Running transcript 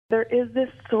there is this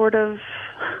sort of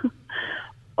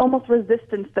almost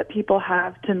resistance that people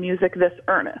have to music this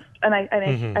earnest. And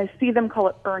I see them call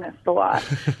it earnest a lot.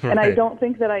 Right. And I don't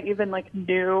think that I even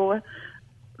knew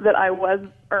that I was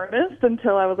earnest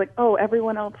until I was like, oh,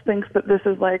 everyone else thinks that this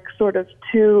is sort of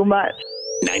too much.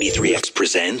 93X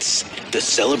presents the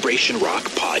Celebration Rock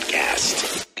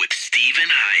Podcast with Stephen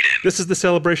Hyden. This is the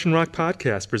Celebration Rock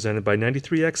Podcast presented by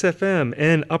 93X FM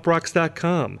and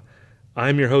UPROXX.com.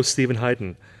 I'm your host, Stephen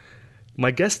Hyden. My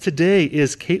guest today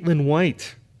is Caitlin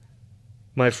White,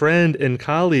 my friend and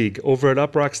colleague over at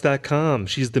UPROXX.com.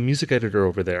 She's the music editor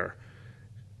over there.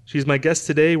 She's my guest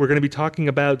today. We're going to be talking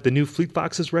about the new Fleet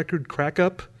Foxes record, Crack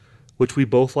Up, which we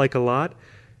both like a lot.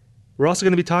 We're also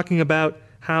going to be talking about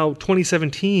how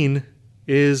 2017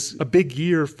 is a big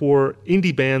year for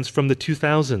indie bands from the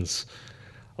 2000s.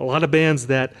 A lot of bands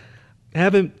that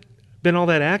haven't been all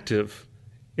that active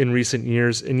in recent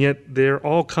years, and yet they're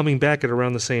all coming back at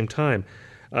around the same time.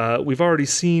 We've already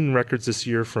seen records this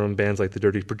year from bands like the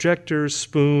Dirty Projectors,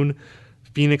 Spoon,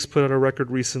 Phoenix put out a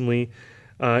record recently.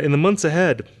 In the months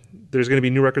ahead, there's going to be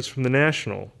new records from The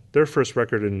National, their first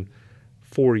record in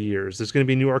 4 years. There's going to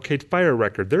be a new Arcade Fire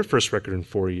record, their first record in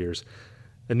 4 years.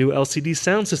 A new LCD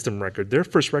Soundsystem record, their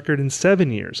first record in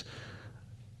 7 years.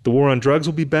 The War on Drugs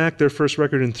will be back, their first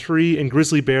record in 3, and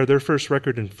Grizzly Bear, their first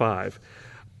record in 5.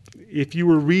 If you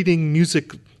were reading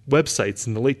music websites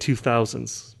in the late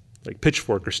 2000s, like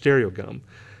Pitchfork or Stereo Gum,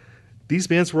 these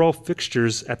bands were all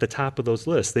fixtures at the top of those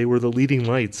lists. They were the leading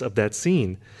lights of that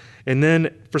scene. And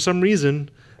then, for some reason,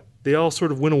 they all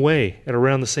sort of went away at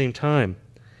around the same time.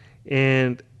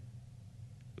 And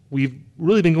we've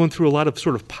really been going through a lot of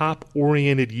sort of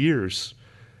pop-oriented years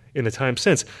in the time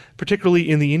since, particularly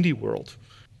in the indie world.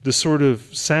 The sort of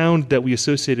sound that we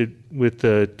associated with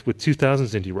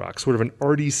 2000s indie rock, sort of an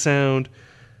arty sound,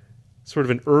 sort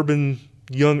of an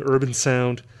young urban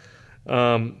sound,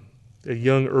 a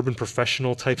young urban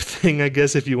professional type thing, I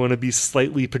guess, if you want to be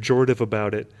slightly pejorative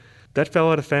about it. That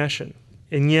fell out of fashion.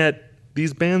 And yet,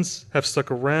 these bands have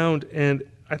stuck around, and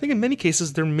I think in many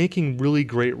cases, they're making really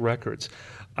great records.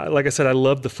 Like I said, I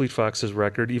love the Fleet Foxes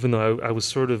record, even though I was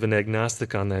sort of an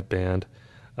agnostic on that band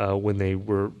when they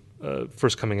were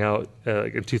first coming out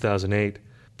in 2008.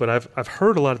 But I've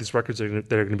heard a lot of these records that are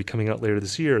going to be coming out later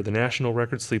this year. The National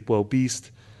record, Sleep Well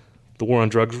Beast, the War on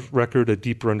Drugs record, A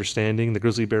Deeper Understanding, the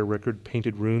Grizzly Bear record,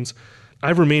 Painted Runes.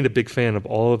 I've remained a big fan of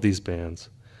all of these bands.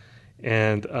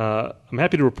 And I'm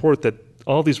happy to report that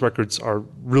all these records are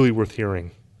really worth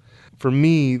hearing. For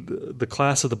me, the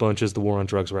class of the bunch is the War on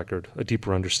Drugs record, A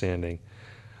Deeper Understanding.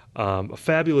 A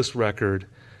fabulous record.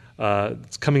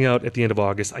 It's coming out at the end of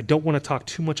August. I don't want to talk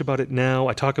too much about it now.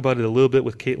 I talk about it a little bit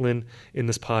with Caitlin in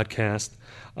this podcast.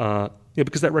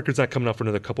 Because that record's not coming out for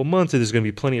another couple months, and there's going to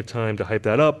be plenty of time to hype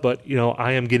that up. But,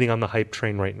 I am getting on the hype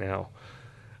train right now.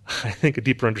 I think A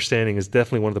Deeper Understanding is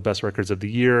definitely one of the best records of the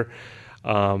year.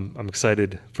 I'm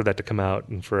excited for that to come out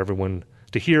and for everyone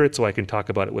to hear it so I can talk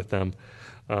about it with them.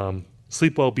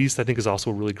 Sleep Well Beast, I think, is also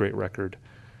a really great record.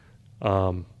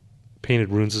 Painted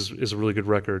Runes is a really good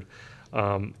record.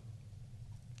 And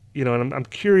I'm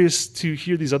curious to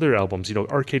hear these other albums.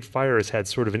 Arcade Fire has had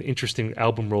sort of an interesting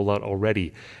album rollout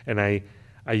already, and I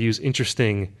use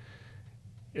interesting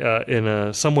in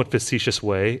a somewhat facetious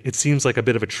way. It seems like a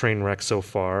bit of a train wreck so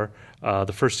far.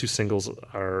 The first two singles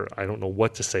I don't know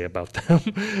what to say about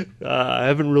them. I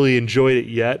haven't really enjoyed it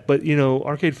yet, but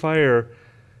Arcade Fire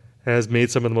has made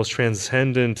some of the most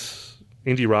transcendent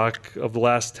indie rock of the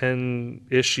last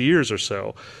 10-ish years or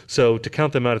so. So to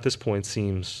count them out at this point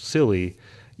seems silly,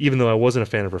 even though I wasn't a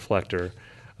fan of Reflector.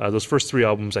 Those first 3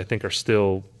 albums, I think, are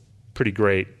still pretty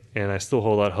great, and I still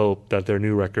hold out hope that their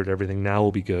new record, Everything Now,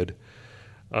 will be good.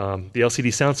 The LCD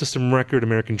Soundsystem record,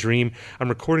 American Dream, I'm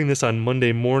recording this on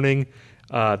Monday morning.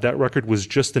 That record was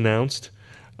just announced,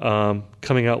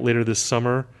 coming out later this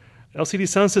summer. LCD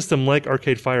Soundsystem, like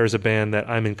Arcade Fire, is a band that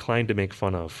I'm inclined to make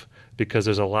fun of, because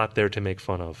there's a lot there to make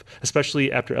fun of,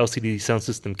 especially after LCD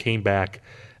Soundsystem came back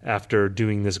after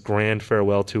doing this grand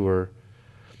farewell tour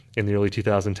in the early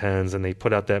 2010s, and they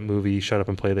put out that movie, Shut Up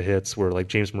and Play the Hits, where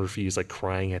James Murphy is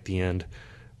crying at the end,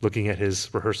 looking at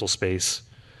his rehearsal space.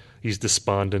 He's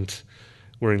despondent,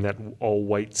 wearing that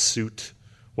all-white suit,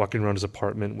 walking around his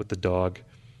apartment with the dog.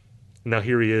 Now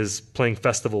here he is playing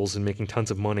festivals and making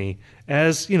tons of money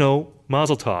as,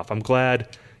 Mazel Tov. I'm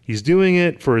glad he's doing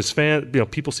it for his fans.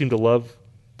 People seem to love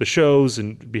the shows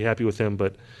and be happy with him,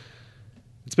 but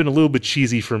it's been a little bit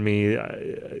cheesy for me.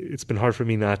 It's been hard for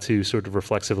me not to sort of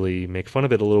reflexively make fun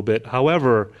of it a little bit.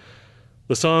 However,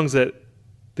 the songs that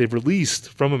they've released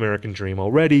from American Dream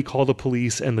already, Call the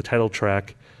Police and the title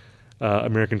track,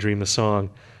 American Dream, the song,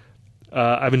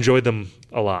 I've enjoyed them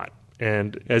a lot.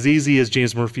 And as easy as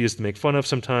James Murphy is to make fun of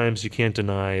sometimes, you can't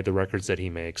deny the records that he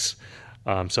makes.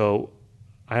 So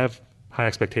I have high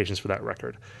expectations for that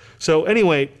record. So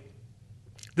anyway,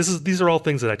 these are all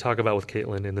things that I talk about with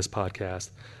Caitlin in this podcast.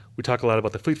 We talk a lot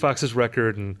about the Fleet Foxes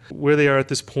record and where they are at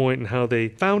this point and how they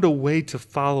found a way to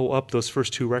follow up those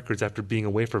first two records after being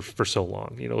away for so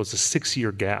long. You know, it's a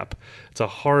 6-year gap. It's a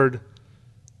hard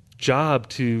job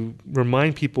to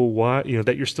remind people why, you know,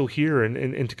 that you're still here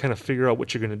and to kind of figure out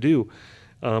what you're going to do.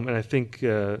 And I think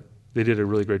they did a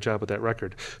really great job with that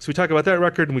record. So we talk about that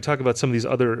record and we talk about some of these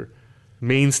other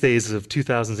mainstays of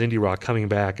 2000s indie rock coming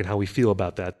back and how we feel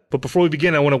about that. But before we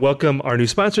begin, I want to welcome our new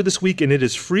sponsor this week, and it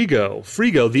is Frigo.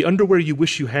 Frigo, the underwear you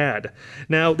wish you had.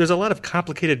 Now, there's a lot of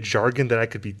complicated jargon that I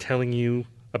could be telling you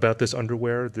about this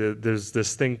underwear. There's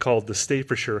this thing called the Stay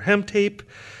For Sure hem tape.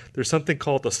 There's something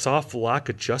called the soft lock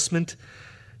adjustment.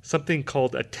 Something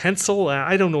called a tensile.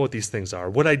 I don't know what these things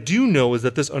are. What I do know is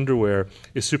that this underwear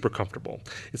is super comfortable.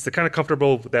 It's the kind of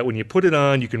comfortable that when you put it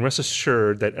on, you can rest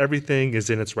assured that everything is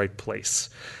in its right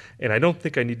place. And I don't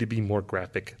think I need to be more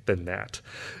graphic than that.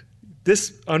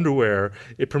 This underwear,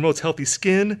 it promotes healthy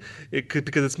skin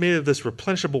because it's made of this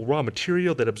replenishable raw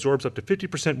material that absorbs up to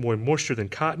 50% more moisture than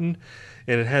cotton.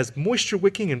 And it has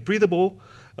moisture-wicking and breathable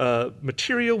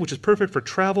material, which is perfect for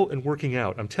travel and working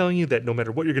out. I'm telling you that no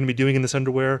matter what you're going to be doing in this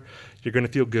underwear, you're going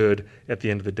to feel good at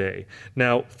the end of the day.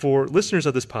 Now, for listeners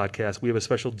of this podcast, we have a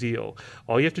special deal.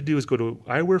 All you have to do is go to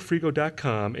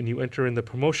iwearfrigo.com and you enter in the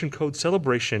promotion code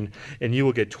CELEBRATION and you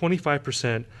will get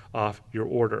 25% off your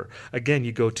order. Again,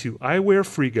 you go to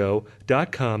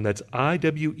iwearfrigo.com. That's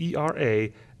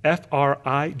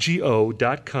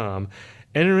iwearfrigo.com.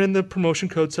 Enter in the promotion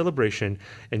code CELEBRATION,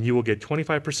 and you will get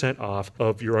 25% off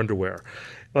of your underwear.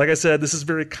 Like I said, this is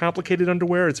very complicated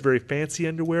underwear. It's very fancy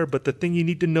underwear, but the thing you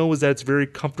need to know is that it's very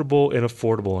comfortable and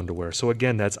affordable underwear. So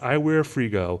again, that's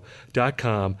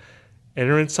iwearfrigo.com.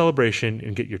 Enter in CELEBRATION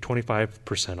and get your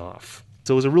 25% off.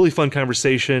 So it was a really fun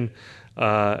conversation.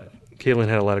 Caitlin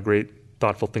had a lot of great,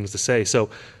 thoughtful things to say. So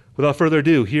without further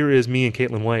ado, here is me and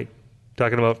Caitlin White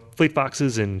talking about Fleet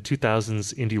Foxes and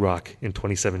 2000s indie rock in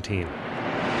 2017.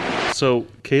 So,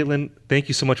 Caitlin, thank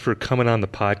you so much for coming on the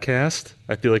podcast.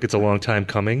 I feel like it's a long time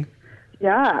coming.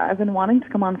 Yeah, I've been wanting to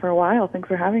come on for a while. Thanks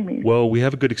for having me. Well, we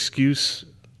have a good excuse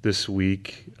this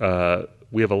week.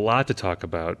 We have a lot to talk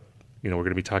about. You know, we're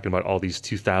going to be talking about all these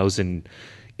 2000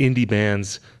 indie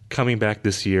bands coming back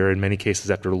this year, in many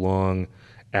cases after long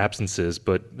absences.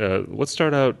 But let's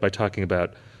start out by talking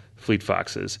about Fleet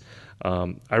Foxes.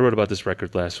 I wrote about this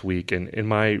record last week, and in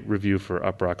my review for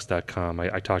UPROXX.com,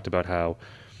 I talked about how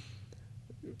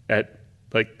at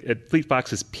Fleet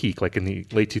Fox's peak, like in the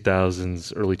late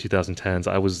 2000s, early 2010s,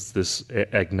 I was this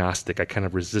agnostic. I kind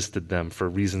of resisted them for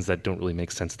reasons that don't really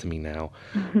make sense to me now,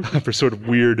 for sort of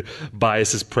weird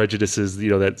biases, prejudices, you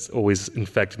know, that always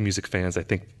infect music fans, I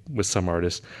think, with some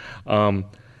artists. But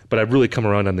I've really come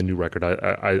around on the new record.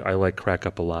 I like Crack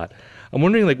Up a lot. I'm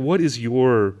wondering, like, what is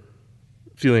your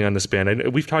feeling on this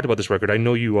band? We've talked about this record. I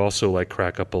know you also like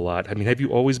Crack Up a lot. I mean, have you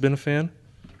always been a fan?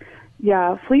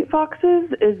 Yeah, Fleet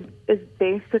Foxes is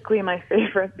basically my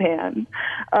favorite band,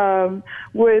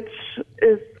 which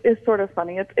is sort of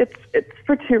funny. It's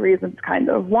for two reasons, kind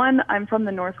of. One, I'm from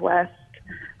the Northwest.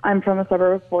 I'm from a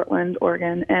suburb of Portland,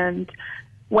 Oregon, and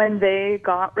when they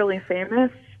got really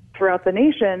famous throughout the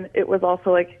nation, it was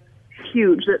also like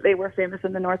huge that they were famous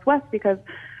in the Northwest, because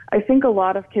I think a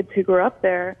lot of kids who grew up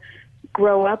there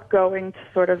grow up going to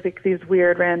sort of these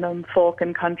weird random folk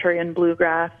and country and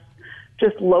bluegrass,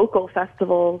 just local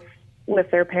festivals with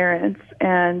their parents.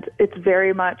 And it's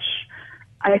very much,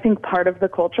 I think, part of the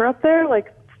culture up there,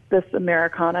 like this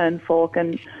Americana and folk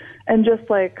and just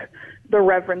like the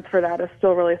reverence for that is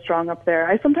still really strong up there.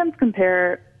 I sometimes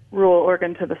compare rural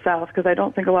Oregon to the South because I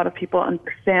don't think a lot of people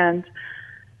understand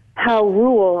how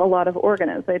rural a lot of Oregon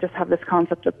is. They just have this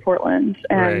concept of Portland.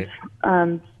 And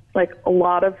right. Like a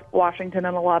lot of Washington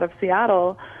and a lot of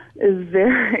Seattle is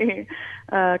very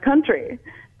country.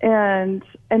 And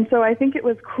so I think it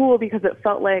was cool because it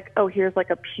felt like, oh, here's like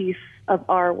a piece of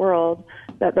our world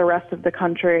that the rest of the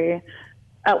country,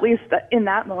 at least in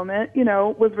that moment, you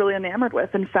know, was really enamored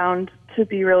with and found to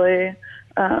be really,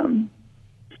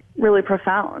 really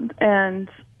profound. And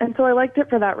so I liked it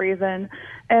for that reason.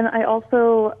 And I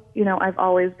also, you know, I've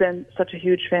always been such a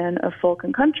huge fan of folk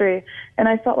and country. And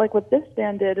I felt like what this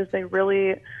band did is they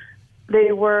were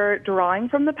drawing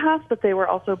from the past, but they were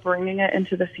also bringing it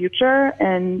into the future.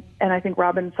 And I think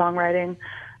Robin's songwriting,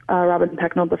 Robin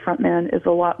Pecknold, the frontman, is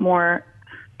a lot more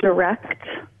direct,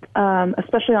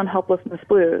 especially on Helplessness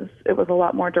Blues. It was a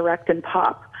lot more direct and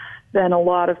pop than a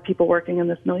lot of people working in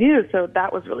this milieu. So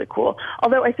that was really cool.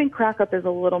 Although I think Crack Up is a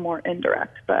little more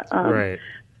indirect. But Right.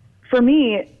 for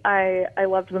me, I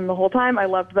loved them the whole time. I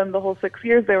loved them the whole 6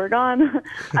 years they were gone.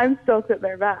 I'm stoked that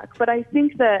they're back. But I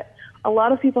think that a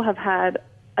lot of people have had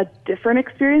a different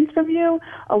experience from you.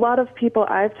 A lot of people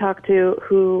I've talked to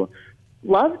who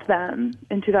loved them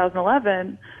in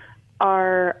 2011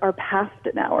 are past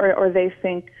it now, or they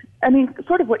think, I mean,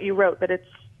 sort of what you wrote, that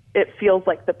it feels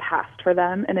like the past for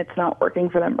them and it's not working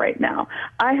for them right now.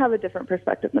 I have a different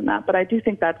perspective than that, but I do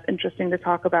think that's interesting to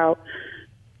talk about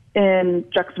in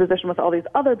juxtaposition with all these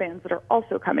other bands that are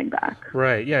also coming back.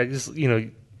 Right. Yeah. Just,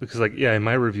 because in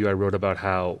my review, I wrote about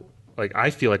how,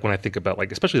 I feel like when I think about,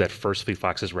 especially that first Fleet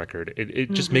Foxes record, it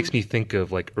just makes me think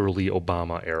of, early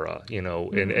Obama era,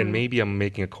 and maybe I'm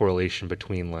making a correlation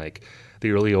between, the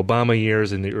early Obama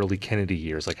years and the early Kennedy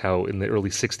years, how in the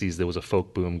early 60s there was a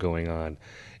folk boom going on.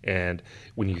 And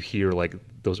when you hear,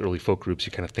 those early folk groups,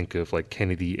 you kind of think of,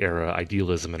 Kennedy-era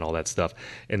idealism and all that stuff.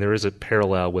 And there is a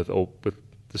parallel with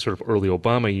the sort of early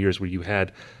Obama years where you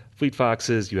had Fleet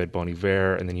Foxes, you had Bon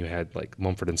Iver, and then you had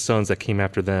Mumford & Sons that came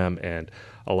after them, and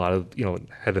a lot of,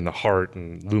 Head in the Heart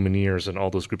and Lumineers and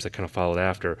all those groups that kind of followed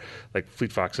after.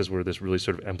 Fleet Foxes were this really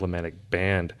sort of emblematic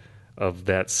band of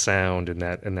that sound and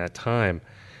that time.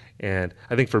 And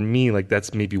I think for me,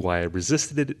 that's maybe why I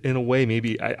resisted it in a way.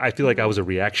 Maybe I feel like I was a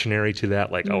reactionary to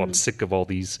that, oh, I'm sick of all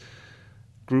these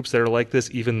groups that are like this,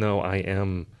 even though I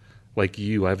am, like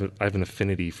you, I have an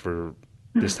affinity for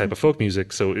this type of folk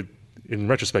music, so in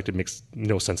retrospect, it makes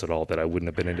no sense at all that I wouldn't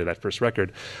have been into that first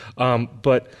record.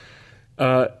 But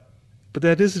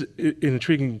that is an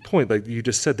intriguing point. You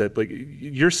just said that,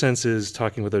 your sense is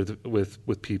talking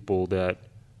with people that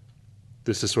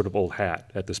this is sort of old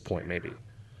hat at this point, maybe.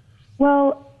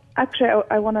 Well, actually,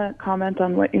 I want to comment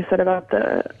on what you said about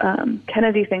the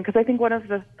Kennedy thing, because I think one of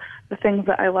the things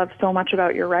that I love so much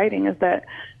about your writing is that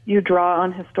you draw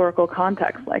on historical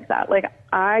context like that.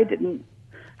 I didn't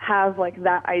have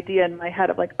that idea in my head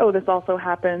of oh, this also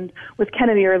happened with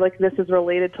Kennedy, or this is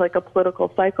related to a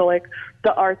political cycle.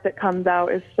 The art that comes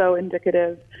out is so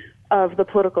indicative of the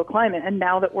political climate. And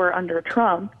now that we're under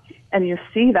Trump and you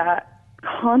see that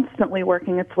constantly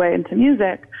working its way into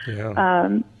music,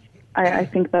 I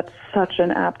think that's such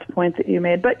an apt point that you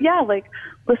made. But yeah,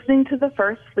 listening to the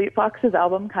first Fleet Foxes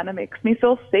album kind of makes me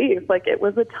feel safe. It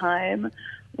was a time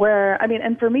where,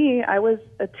 and for me, I was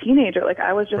a teenager.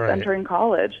 I was just entering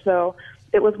college. So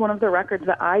it was one of the records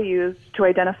that I used to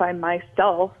identify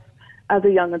myself as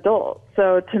a young adult.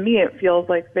 So to me, it feels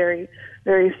very,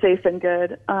 very safe and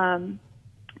good.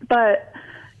 But,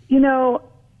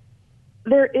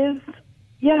 there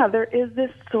is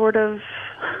this sort of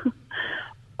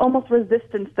almost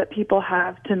resistance that people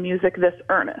have to music this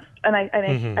earnest. And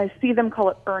I see them call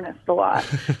it earnest a lot.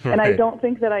 And I don't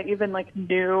think that I even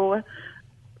knew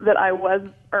that I was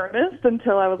earnest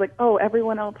until I was oh,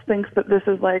 everyone else thinks that this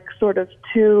is sort of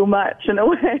too much in a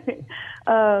way.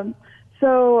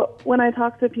 So when I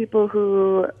talk to people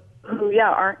who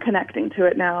aren't connecting to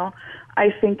it now,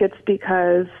 I think it's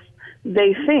because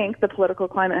they think the political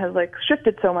climate has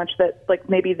shifted so much that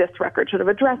maybe this record should have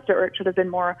addressed it, or it should have been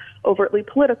more overtly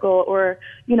political, or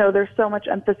there's so much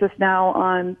emphasis now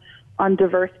on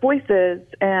diverse voices,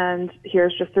 and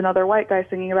here's just another white guy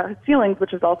singing about his feelings,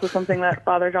 which is also something that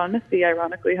Father John Misty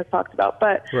ironically has talked about.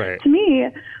 But to me,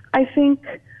 I think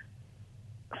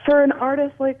for an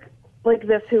artist like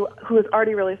this who is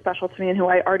already really special to me and who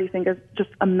I already think is just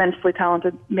immensely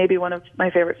talented, maybe one of my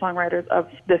favorite songwriters of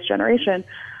this generation,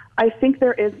 I think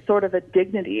there is sort of a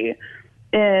dignity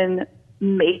in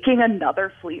making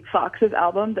another Fleet Foxes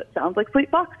album that sounds like Fleet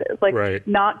Foxes,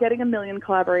 not getting a million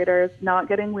collaborators, not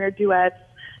getting weird duets,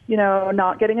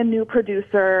 not getting a new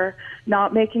producer,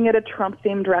 not making it a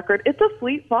Trump-themed record. It's a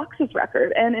Fleet Foxes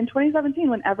record. And in 2017,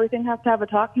 when everything has to have a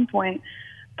talking point,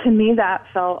 to me that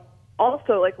felt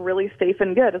also really safe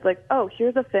and good. It's oh,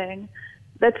 here's a thing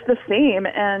that's the same.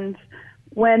 And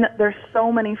when there's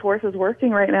so many forces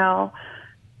working right now,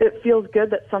 it feels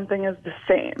good that something is the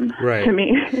same to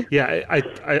me. Yeah,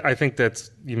 I think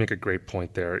you make a great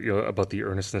point there, about the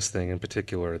earnestness thing in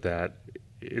particular, that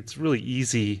it's really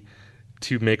easy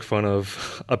to make fun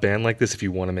of a band like this if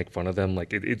you want to make fun of them.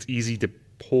 It's easy to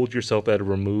hold yourself at a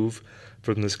remove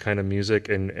from this kind of music,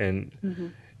 and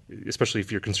especially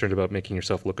if you're concerned about making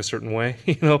yourself look a certain way,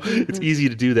 it's easy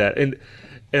to do that. And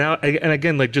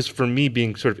again, just for me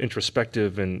being sort of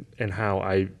introspective and how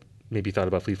I maybe thought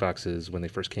about Fleet Foxes when they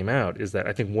first came out, is that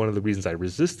I think one of the reasons I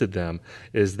resisted them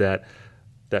is that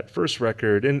first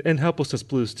record, and Helplessness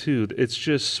Blues too, it's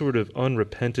just sort of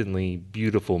unrepentantly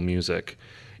beautiful music.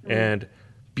 And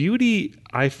beauty,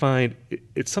 I find,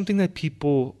 it's something that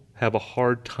people have a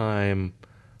hard time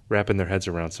wrapping their heads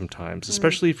around sometimes,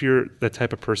 especially if you're the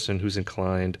type of person who's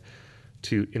inclined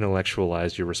to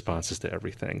intellectualize your responses to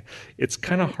everything. It's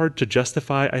kind of hard to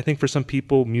justify, I think, for some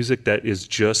people, music that is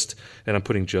just, and I'm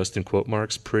putting just in quote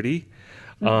marks, pretty.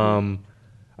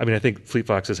 I mean, I think Fleet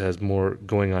Foxes has more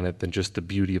going on it than just the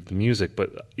beauty of the music,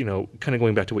 but, you know, kind of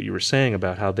going back to what you were saying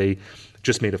about how they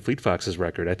just made a Fleet Foxes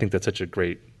record, I think that's such a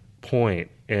great point.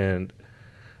 And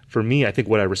for me, I think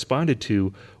what I responded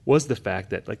to was the fact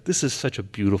that, like, this is such a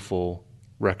beautiful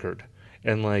record.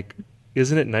 And, like,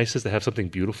 isn't it nice just to have something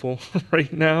beautiful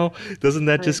right now? Doesn't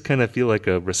that just kind of feel like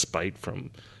a respite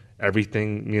from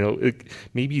everything? You know,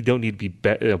 maybe you don't need to be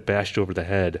bashed over the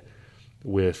head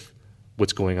with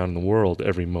what's going on in the world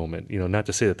every moment. You know, not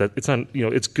to say that it's not, you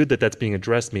know, it's good that that's being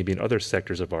addressed maybe in other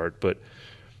sectors of art, but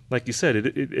like you said,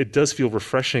 it does feel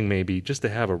refreshing maybe just to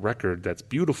have a record that's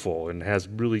beautiful and has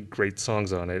really great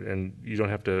songs on it, and you don't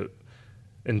have to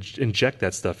inject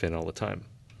that stuff in all the time.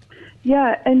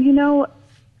 Yeah, and you know,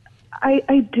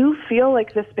 I do feel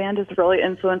like this band is really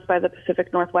influenced by the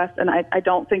Pacific Northwest, and I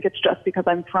don't think it's just because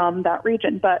I'm from that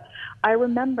region, but I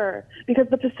remember, because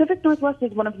the Pacific Northwest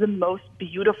is one of the most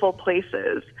beautiful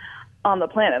places on the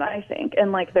planet, I think.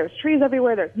 And, like, there's trees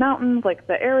everywhere, there's mountains, like,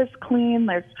 the air is clean,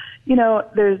 there's, you know,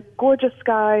 there's gorgeous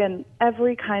sky and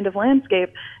every kind of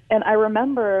landscape. And I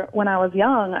remember when I was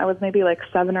young, I was maybe like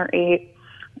 7 or 8,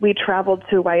 we traveled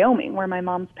to Wyoming, where my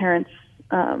mom's parents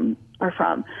are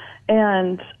from.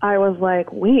 And I was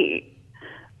like, wait,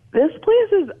 this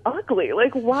place is ugly.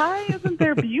 Like, why isn't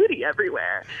there beauty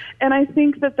everywhere? And I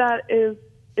think that is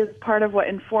part of what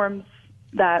informs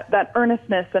that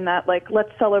earnestness and that, like,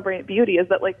 let's celebrate beauty, is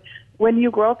that, like, when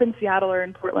you grow up in Seattle or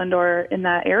in Portland or in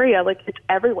that area, like, it's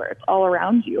everywhere. It's all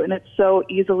around you, and it's so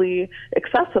easily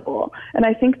accessible. And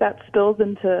I think that spills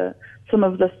into some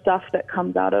of the stuff that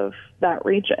comes out of that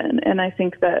region. And I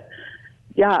think that,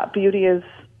 yeah, beauty is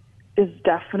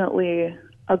definitely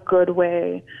a good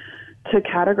way to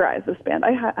categorize this band.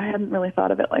 I hadn't really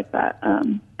thought of it like that.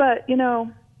 But, you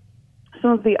know,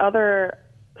 some of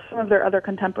their other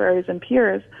contemporaries and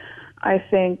peers, I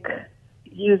think,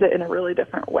 use it in a really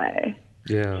different way.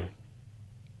 Yeah.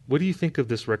 What do you think of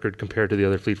this record compared to the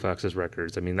other Fleet Foxes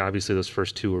records? I mean, obviously those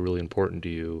first two were really important to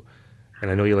you,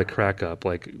 and I know you like Crack Up.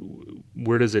 Like,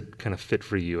 where does it kind of fit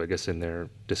for you, I guess, in their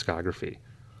discography?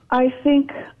 I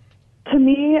think, to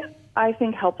me, I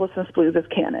think Helplessness Blues is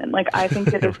canon. Like, I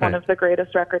think it is one of the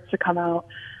greatest records to come out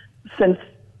since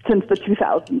the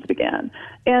 2000s began.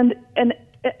 And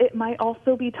it might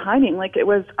also be timing. Like,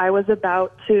 I was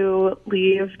about to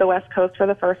leave the West Coast for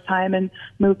the first time and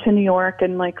move to New York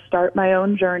and, like, start my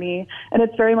own journey. And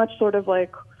it's very much sort of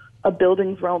like a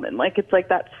Bildungsroman. Like, it's like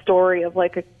that story of,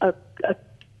 like, a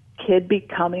kid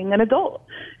becoming an adult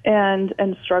and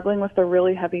struggling with the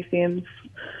really heavy themes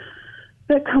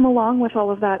that come along with all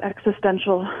of that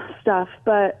existential stuff.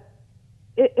 But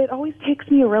it always takes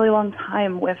me a really long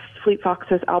time with Fleet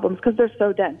Foxes albums because they're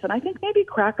so dense. And I think maybe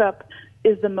Crack Up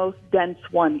is the most dense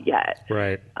one yet.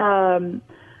 Right.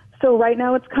 So right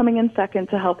now it's coming in second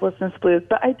to Helplessness Blues,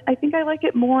 but I think I like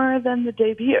it more than the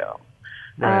debut.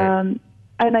 Right.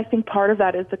 And I think part of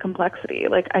that is the complexity.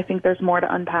 Like, I think there's more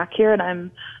to unpack here,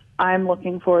 and I'm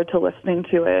looking forward to listening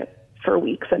to it for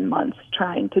weeks and months,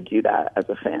 trying to do that as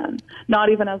a fan. Not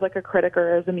even as, like, a critic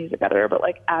or as a music editor, but,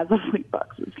 like, as a Fleet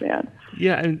Foxes fan.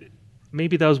 Yeah, and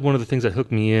maybe that was one of the things that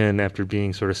hooked me in after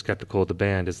being sort of skeptical of the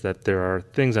band, is that there are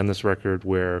things on this record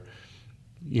where,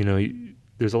 you know,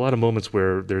 there's a lot of moments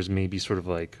where there's maybe sort of,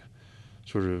 I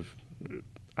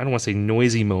don't want to say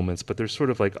noisy moments, but there's sort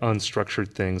of like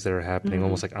unstructured things that are happening,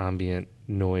 almost like ambient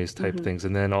noise type things.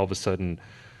 And then all of a sudden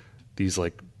these,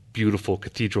 like, beautiful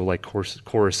cathedral-like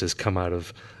choruses come out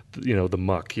of, you know, the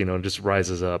muck, you know, and just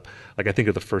rises up. Like, I think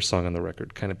of the first song on the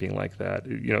record kind of being like that.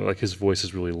 You know, like, his voice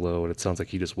is really low and it sounds like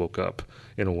he just woke up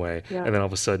in a way. Yeah. And then all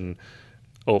of a sudden,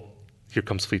 oh, here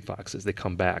comes Fleet Foxes. They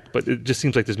come back. But it just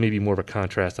seems like there's maybe more of a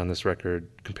contrast on this record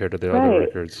compared to the other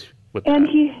records with and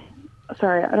that.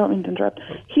 Sorry, I don't mean to interrupt.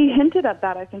 He hinted at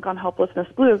that, I think, on Helplessness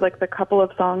Blues, like the couple of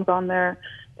songs on there,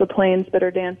 The Plains,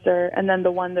 Bitter Dancer, and then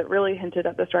the one that really hinted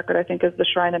at this record, I think, is The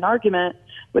Shrine and Argument,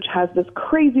 which has this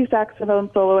crazy saxophone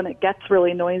solo, and it gets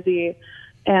really noisy.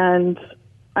 And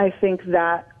I think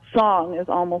that song is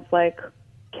almost like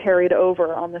carried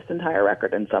over on this entire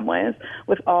record in some ways,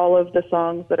 with all of the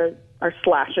songs that are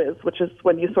slashes, which is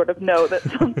when you sort of know that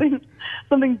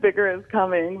something bigger is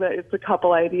coming, that it's a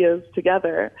couple ideas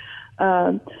together.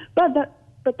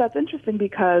 But that's interesting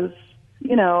because,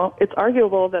 you know, it's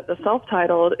arguable that the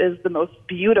self-titled is the most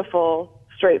beautiful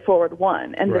straightforward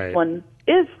one, and Right. this one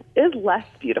is less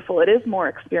beautiful. It is more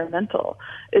experimental.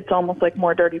 It's almost like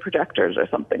more Dirty Projectors or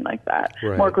something like that,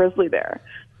 Right. more Grizzly Bear.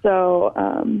 So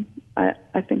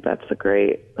I think that's a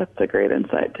great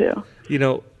insight too. You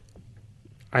know,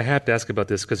 I have to ask about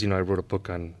this because, I wrote a book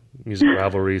on music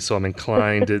rivalry, so I'm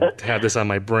inclined to have this on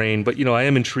my brain. But, I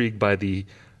am intrigued by the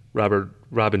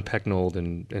Robin Pecknold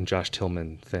and Josh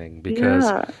Tillman thing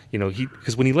because,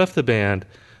 because when he left the band,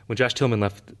 when Josh Tillman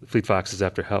left Fleet Foxes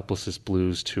after Helplessness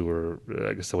Blues tour,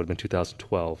 I guess that would have been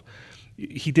 2012,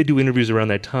 he did do interviews around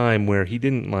that time where he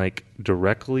didn't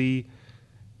directly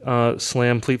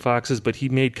slam Fleet Foxes, but he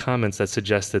made comments that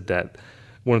suggested that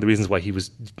one of the reasons why he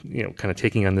was, kind of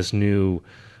taking on this new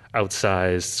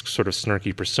outsized sort of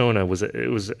snarky persona was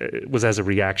as a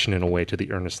reaction in a way to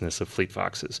the earnestness of Fleet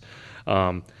Foxes.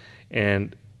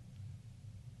 And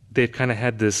they've kind of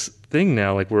had this thing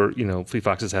now, where, Fleet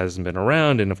Foxes hasn't been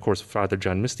around. And of course, Father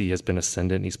John Misty has been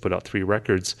ascendant. He's put out 3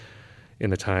 records in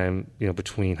the time,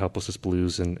 between Helplessness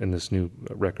Blues and this new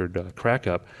record, Crack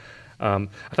Up. I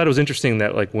thought it was interesting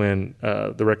that when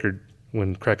the record,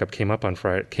 when Crack Up came out on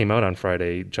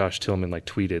Friday, Josh Tillman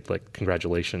tweeted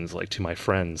congratulations to my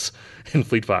friends in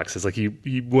Fleet Foxes.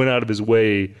 He went out of his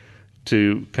way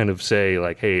to kind of say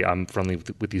hey, I'm friendly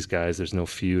with these guys. There's no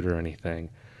feud or anything.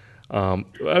 I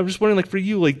was just wondering, for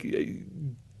you,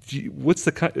 do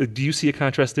you see a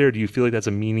contrast there? Do you feel like that's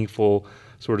a meaningful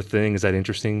sort of thing? Is that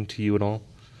interesting to you at all?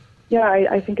 Yeah,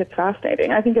 I think it's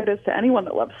fascinating. I think it is to anyone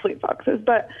that loves Fleet Foxes.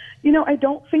 But, I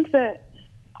don't think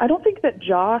that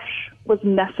Josh was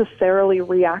necessarily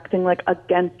reacting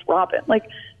against Robin.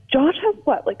 Josh has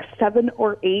 7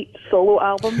 or 8 solo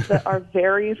albums that are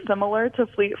very similar to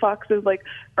Fleet Foxes,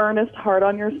 earnest, hard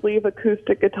on your sleeve,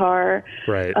 acoustic guitar,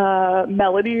 right.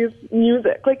 Melodies,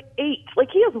 music, 8. He's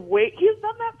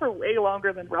done that for way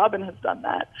longer than Robin has done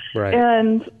that. Right.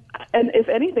 And if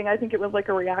anything, I think it was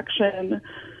a reaction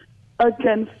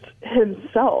against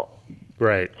himself.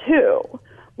 Right. Too.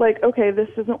 Okay, this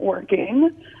isn't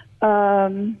working.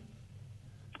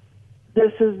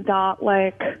 This is not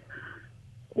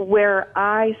where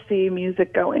I see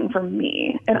music going for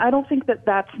me. And I don't think that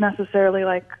that's necessarily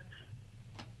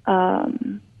a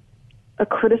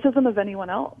criticism of anyone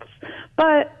else.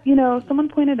 But, someone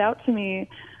pointed out to me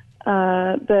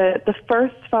the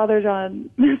first Father John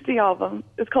Misty album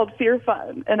is called Fear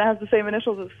Fun, and it has the same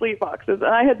initials as Fleet Foxes. And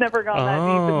I had never gone that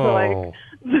deep into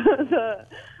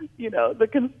the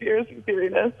conspiracy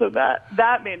theoriness. So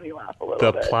that made me laugh a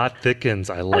little bit. The plot thickens.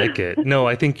 I like it. No,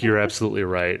 I think you're absolutely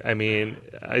right. I mean,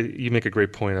 you make a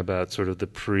great point about sort of the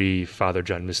pre-Father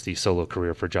John Misty solo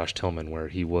career for Josh Tillman, where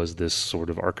he was this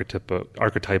sort of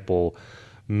archetypal,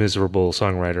 miserable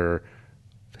songwriter,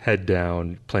 head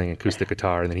down, playing acoustic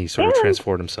guitar, and then he sort of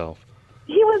transformed himself.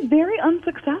 He was very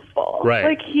unsuccessful.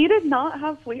 Right. He did not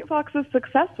have Fleet Fox's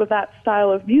success with that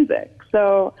style of music.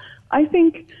 So I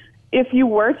think if you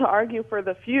were to argue for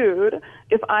the feud,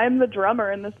 if I'm the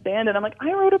drummer in this band and I'm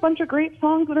I wrote a bunch of great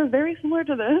songs that are very similar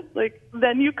to this,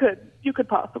 then you could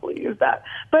possibly use that.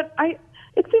 But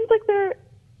it seems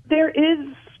there is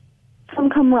some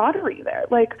camaraderie there.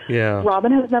 Yeah.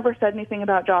 Robin has never said anything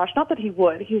about Josh. Not that he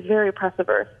would. He's very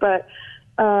press-averse, but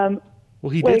well,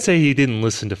 he did say he didn't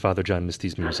listen to Father John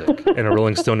Misty's music in a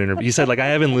Rolling Stone interview. He said, I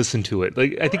haven't listened to it.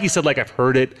 I think he said, I've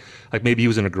heard it. Maybe he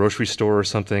was in a grocery store or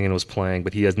something and it was playing,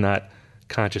 but he has not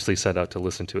consciously set out to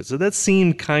listen to it. So that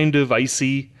seemed kind of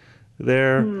icy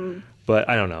there, but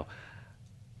I don't know.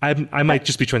 I might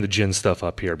just be trying to gin stuff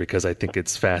up here because I think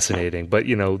it's fascinating. But,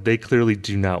 they clearly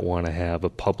do not want to have a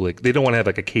public... They don't want to have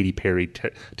a Katy Perry,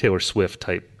 Taylor Swift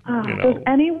type, Does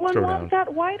anyone want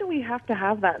that? Why do we have to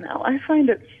have that now? I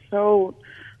find it so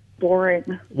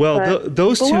boring. Well,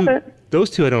 those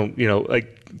two I don't...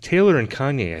 Taylor and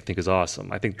Kanye I think is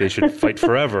awesome. I think they should fight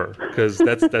forever because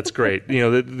that's great.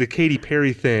 The Katy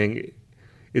Perry thing,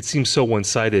 it seems so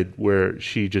one-sided where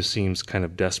she just seems kind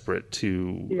of desperate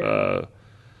to... Yeah.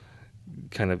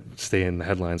 Kind of stay in the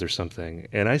headlines or something.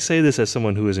 And I say this as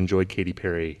someone who has enjoyed Katy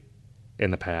Perry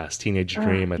in the past. Teenage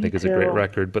Dream, I think, is a great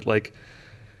record. But,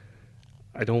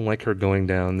 I don't like her going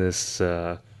down this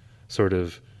sort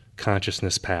of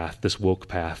consciousness path, this woke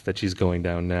path that she's going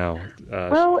down now.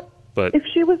 But if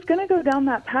she was going to go down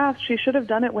that path, she should have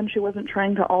done it when she wasn't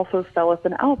trying to also sell us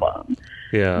an album.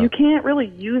 Yeah. You can't really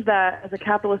use that as a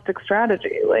capitalistic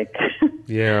strategy.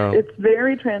 Yeah. It's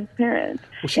very transparent.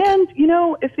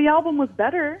 If the album was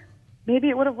better, maybe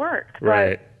it would have worked.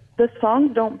 Right. But the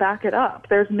songs don't back it up.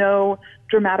 There's no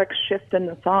dramatic shift in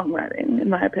the songwriting, in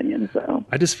my opinion. So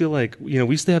I just feel like, we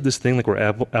used to have this thing like where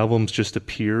albums just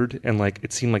appeared, and like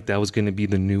it seemed like that was going to be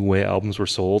the new way albums were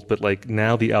sold. But like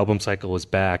now the album cycle is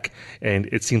back, and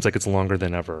it seems like it's longer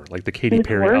than ever. Like the Katy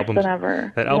Perry album, than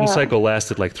ever. That album cycle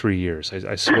lasted like 3 years.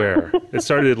 I swear. It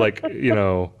started like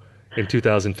in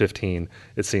 2015.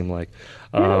 It seemed like.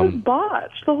 It was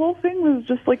botched. The whole thing was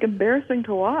just like embarrassing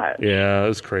to watch. Yeah, it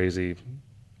was crazy.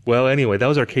 Well, anyway, that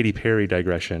was our Katy Perry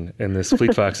digression in this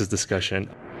Fleet Foxes discussion.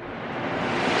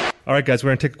 All right, guys, we're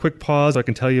going to take a quick pause. I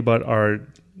can tell you about our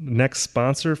next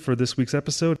sponsor for this week's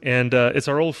episode, and it's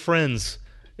our old friends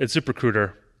at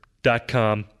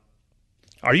ZipRecruiter.com.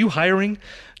 Are you hiring?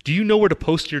 Do you know where to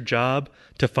post your job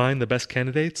to find the best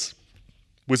candidates?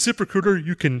 With ZipRecruiter,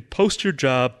 you can post your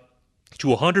job to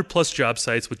 100-plus job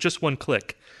sites with just one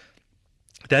click.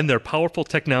 Then their powerful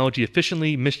technology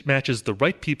efficiently matches the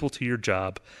right people to your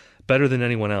job better than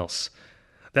anyone else.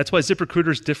 That's why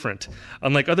ZipRecruiter is different.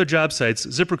 Unlike other job sites,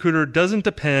 ZipRecruiter doesn't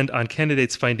depend on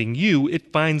candidates finding you,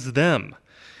 it finds them.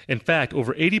 In fact,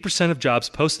 over 80% of jobs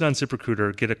posted on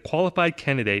ZipRecruiter get a qualified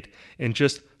candidate in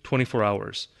just 24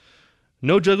 hours.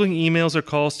 No juggling emails or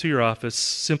calls to your office.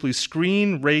 Simply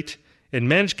screen, rate, and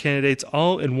manage candidates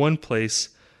all in one place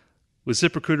with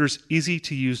ZipRecruiter's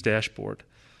easy-to-use dashboard.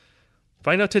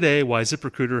 Find out today why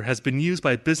ZipRecruiter has been used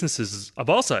by businesses of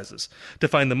all sizes to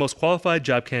find the most qualified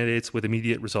job candidates with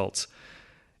immediate results.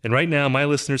 And right now, my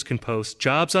listeners can post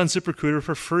jobs on ZipRecruiter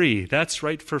for free. That's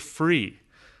right, for free.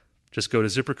 Just go to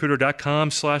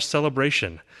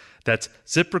ZipRecruiter.com/celebration. That's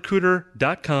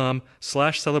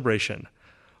ZipRecruiter.com/celebration.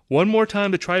 One more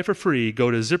time to try it for free,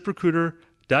 go to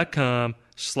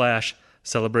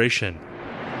ZipRecruiter.com/celebration.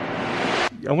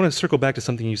 I want to circle back to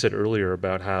something you said earlier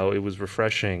about how it was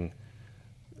refreshing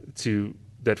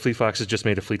that Fleet Foxes just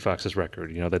made a Fleet Foxes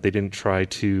record, that they didn't try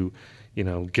to,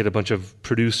 get a bunch of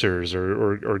producers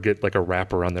or get like a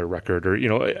rapper on their record or,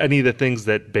 any of the things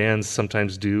that bands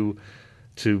sometimes do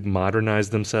to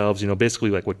modernize themselves, basically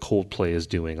like what Coldplay is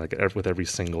doing, like with every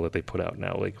single that they put out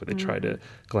now, like where they try to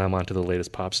glam onto the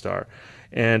latest pop star.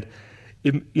 And,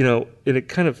 it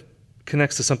kind of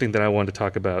connects to something that I wanted to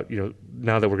talk about,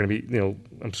 now that we're going to be,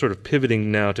 I'm sort of pivoting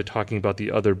now to talking about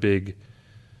the other big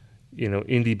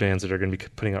indie bands that are going to be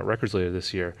putting out records later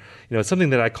this year. It's something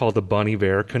that I call the Bon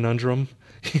Iver Conundrum.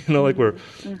 Like where,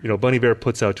 Bon Iver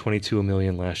puts out 22 A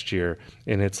Million last year,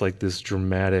 and it's like this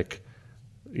dramatic,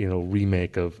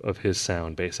 remake of his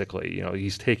sound, basically.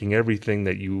 He's taking everything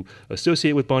that you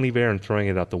associate with Bon Iver and throwing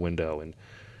it out the window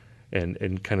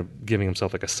and kind of giving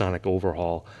himself like a sonic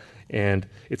overhaul. And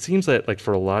it seems that like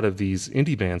for a lot of these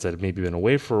indie bands that have maybe been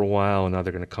away for a while and now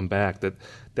they're going to come back,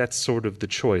 that's sort of the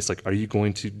choice. Like, are you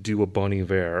going to do a Bon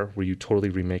Iver where you totally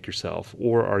remake yourself,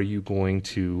 or are you going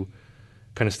to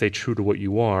kind of stay true to what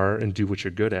you are and do what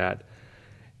you're good at?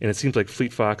 And it seems like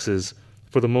Fleet Foxes,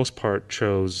 for the most part,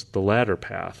 chose the latter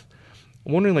path.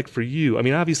 I'm wondering, like for you, I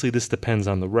mean, obviously this depends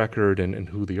on the record and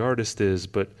who the artist is,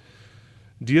 but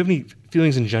do you have any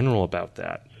feelings in general about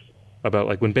that? About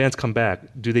like when bands come back,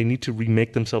 do they need to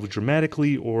remake themselves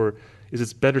dramatically, or is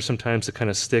it better sometimes to kind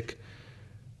of stick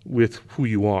with who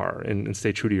you are and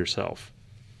stay true to yourself?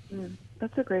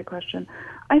 That's a great question.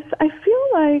 I feel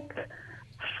like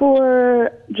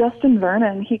for Justin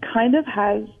Vernon, he kind of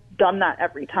has done that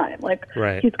every time. Like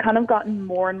right. He's kind of gotten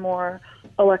more and more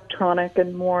electronic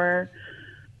and more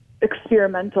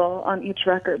experimental on each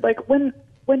record. Like when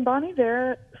Bon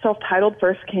Iver self-titled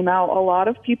first came out, a lot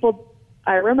of people,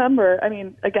 I remember, I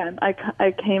mean, again, I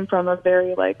came from a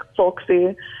very, like,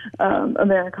 folksy,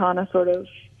 Americana sort of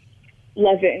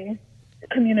loving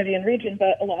community and region,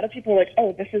 but a lot of people were like,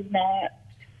 oh, this is not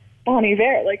Bon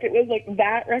Iver. Like, it was like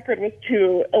that record was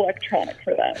too electronic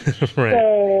for them. Right.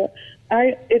 So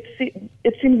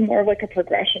it seems more of like a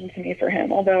progression to me for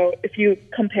him, although if you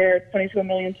compare 22 A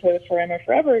Million to Forever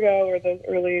Forever Ago or those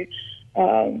early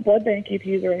Blood Bank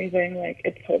EPs or anything, like,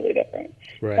 it's totally different.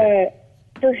 Right.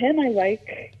 For him, I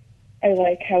like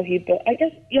how he builds. I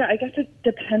guess it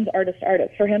depends artist to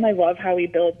artist. For him, I love how he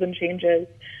builds and changes,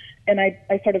 and I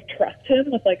sort of trust him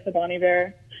with like the Bon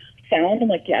Iver sound. I'm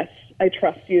like, yes, I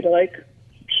trust you to like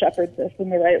shepherd this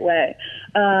in the right way.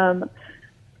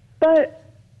 But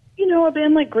a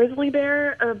band like Grizzly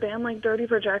Bear or a band like Dirty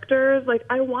Projectors, like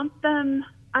I want them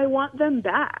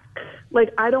back.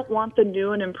 Like, I don't want the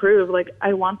new and improved. Like,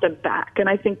 I want them back. And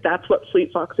I think that's what Fleet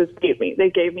Foxes gave me. They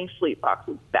gave me Fleet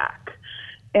Foxes back.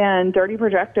 And Dirty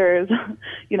Projectors,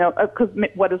 because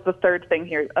what is the third thing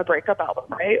here? A breakup album,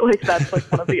 right? Like, that's like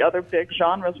one of the other big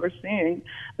genres we're seeing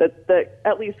that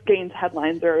at least gains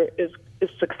headlines or is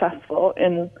successful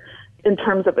in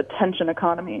terms of attention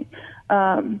economy.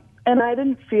 And I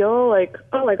didn't feel like,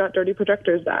 oh, I got Dirty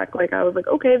Projectors back. Like, I was like,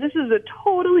 okay, this is a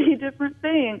totally different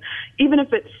thing, even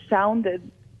if it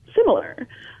sounded similar.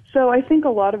 So I think a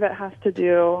lot of it has to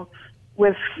do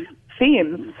with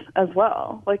themes as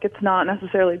well. Like, it's not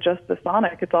necessarily just the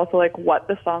sonic. It's also, like, what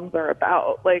the songs are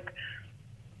about. Like,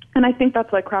 and I think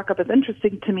that's why Crack Up is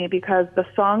interesting to me, because the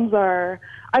songs are,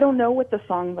 I don't know what the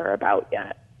songs are about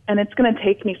yet. And it's going to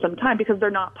take me some time because they're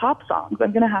not pop songs.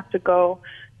 I'm going to have to go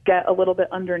get a little bit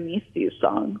underneath these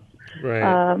songs. Right.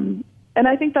 And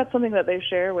I think that's something that they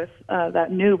share with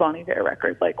that new Bon Iver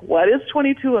record. Like, what is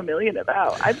 22 a Million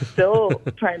about? I'm still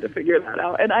trying to figure that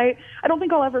out. And I don't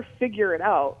think I'll ever figure it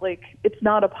out. Like, it's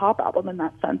not a pop album in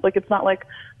that sense. Like, it's not like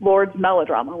Lord's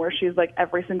Melodrama, where she's like,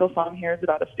 every single song here is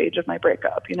about a stage of my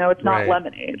breakup. You know, it's not Right.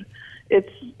 Lemonade.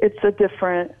 It's a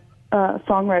different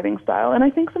songwriting style. And I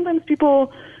think sometimes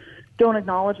people don't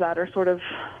acknowledge that, or sort of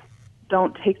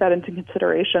don't take that into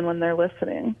consideration when they're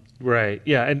listening. Right.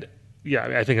 Yeah. And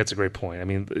yeah, I think that's a great point. I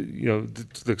mean, you know,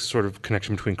 the sort of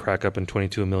connection between Crack Up and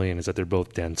 22 a Million is that they're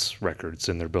both dense records,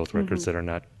 and they're both records that are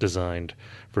not designed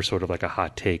for sort of like a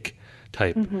hot take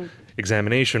type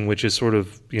examination, which is sort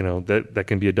of, you know, that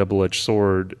can be a double-edged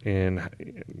sword in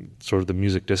sort of the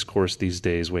music discourse these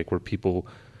days, like where people,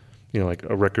 you know, like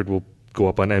a record will go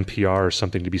up on NPR or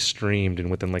something to be streamed,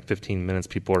 and within like 15 minutes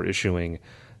people are issuing,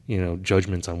 you know,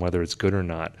 judgments on whether it's good or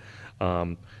not.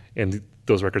 And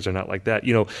those records are not like that.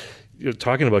 You know, you're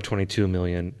talking about 22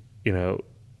 Million, you know,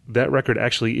 that record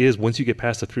actually is, once you get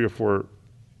past the 3 or 4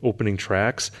 opening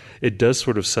tracks, it does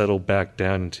sort of settle back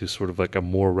down into sort of like a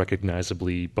more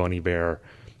recognizably Bon Iver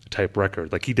type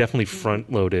record. Like, he definitely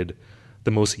front-loaded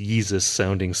the most Yeezus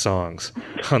sounding songs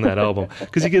on that album,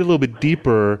 because you get a little bit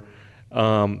deeper,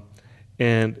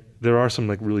 and there are some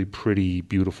like really pretty,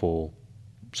 beautiful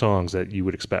songs that you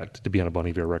would expect to be on a Bon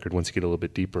Iver record once you get a little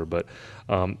bit deeper. But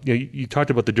you know, you talked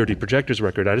about the Dirty Projectors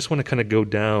record. I just want to kind of go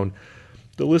down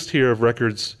the list here of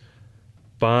records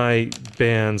by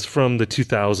bands from the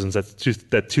 2000s,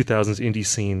 that 2000s indie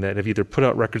scene that have either put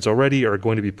out records already or are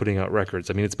going to be putting out records.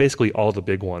 I mean, it's basically all the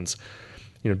big ones.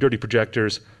 You know, Dirty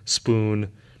Projectors,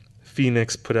 Spoon,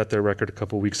 Phoenix put out their record a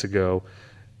couple weeks ago.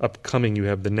 Upcoming, you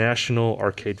have The National,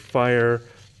 Arcade Fire,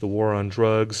 The War on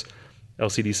Drugs,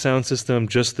 LCD Soundsystem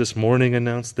just this morning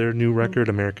announced their new record,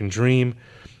 American Dream,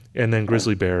 and then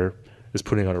Grizzly Bear is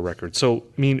putting out a record. So,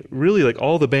 I mean, really, like,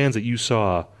 all the bands that you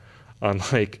saw on,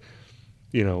 like,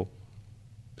 you know,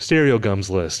 Stereo Gum's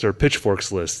list or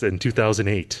Pitchfork's list in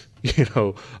 2008, you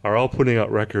know, are all putting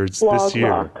out records this year.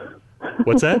 Rock.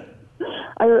 What's that?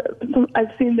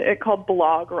 I've seen it called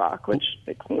blog rock, which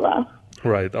makes me laugh.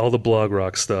 Right, all the blog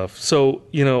rock stuff. So,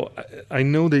 you know, I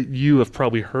know that you have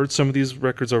probably heard some of these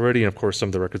records already, and of course some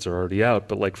of the records are already out,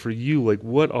 but like for you, like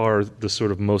what are the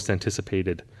sort of most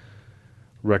anticipated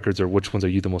records, or which ones are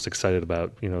you the most excited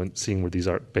about, you know, seeing where these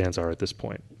bands are at this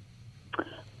point?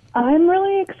 I'm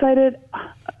really excited.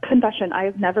 Confession, I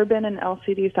have never been an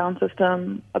LCD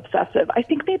Soundsystem obsessive. I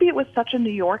think maybe it was such a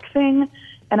New York thing,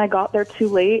 and I got there too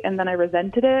late, and then I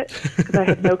resented it because I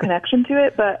had no connection to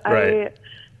it, but right.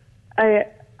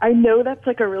 I know that's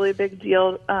like a really big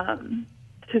deal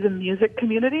to the music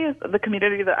community, the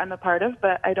community that I'm a part of,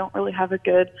 but I don't really have a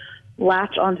good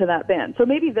latch onto that band. So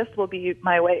maybe this will be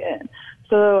my way in.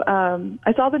 So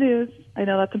I saw the news. I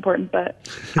know that's important, but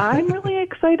I'm really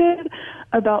excited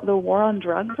about the War on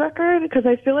Drugs record, because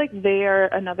I feel like they are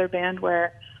another band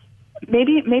where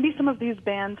maybe some of these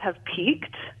bands have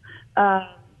peaked,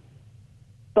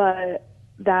 but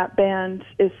that band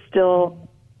is still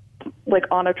like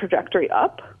on a trajectory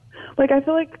up. Like, I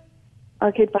feel like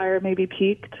Arcade Fire maybe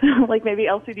peaked, like maybe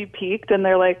LCD peaked, and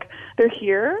they're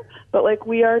here, but like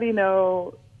we already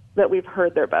know that we've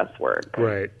heard their best work.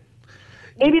 Right.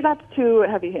 Maybe that's too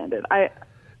heavy-handed. I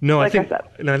don't know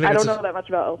that much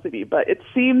about LCD, but it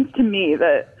seems to me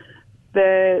that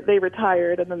they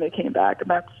retired and then they came back, and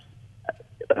that's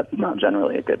not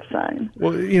generally a good sign.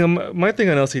 Well, you know, my thing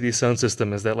on LCD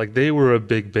Soundsystem is that like they were a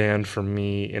big band for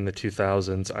me in the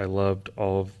 2000s. I loved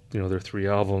all of, you know, their 3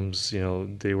 albums. You know,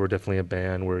 they were definitely a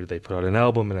band where they put out an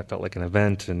album and it felt like an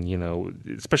event. And, you know,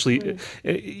 especially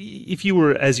if you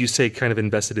were, as you say, kind of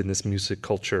invested in this music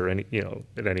culture, and, you know,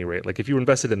 at any rate, like if you were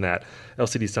invested in that,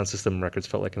 LCD Soundsystem records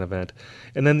felt like an event.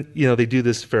 And then, you know, they do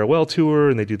this farewell tour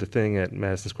and they do the thing at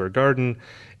Madison Square Garden.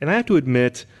 And I have to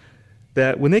admit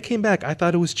that when they came back, I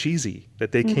thought it was cheesy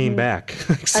that they came back.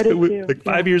 I did too. Like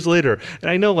 5 years later.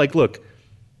 And I know, like, look,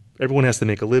 everyone has to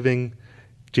make a living.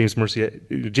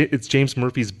 It's James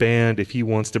Murphy's band. If he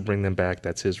wants to bring them back,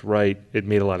 that's his right. It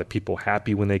made a lot of people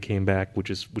happy when they came back, which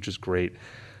is great.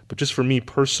 But just for me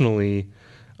personally,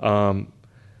 you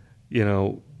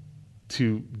know,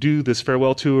 to do this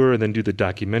farewell tour and then do the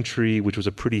documentary, which was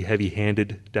a pretty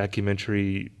heavy-handed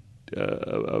documentary,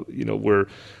 where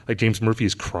like James Murphy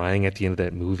is crying at the end of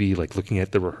that movie, like looking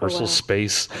at the rehearsal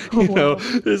space.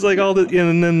 There's like all the,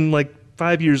 and then like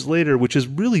 5 years later, which is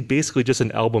really basically just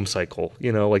an album cycle.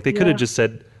 Like they could have just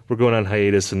said we're going on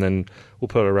hiatus and then we'll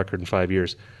put out a record in 5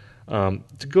 years.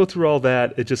 To go through all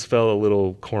that, it just felt a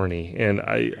little corny, and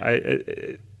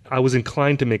I was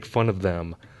inclined to make fun of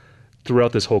them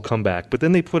throughout this whole comeback. But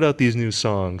then they put out these new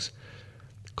songs,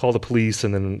 Call the Police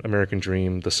and then American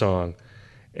Dream, the song,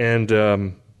 and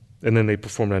then they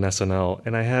performed on SNL,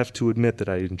 and I have to admit that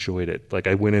I enjoyed it. Like,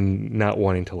 I went in not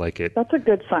wanting to like it. That's a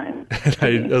good sign.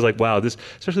 And I was like, wow, this,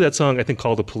 especially that song, I think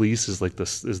Call the Police is like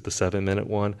this is the 7-minute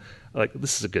one. Like,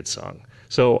 this is a good song.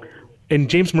 So, and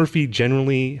James Murphy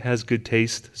generally has good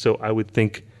taste, so I would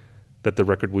think that the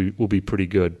record will be pretty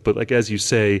good. But like, as you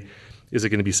say, is it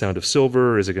going to be Sound of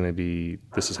Silver? Is it going to be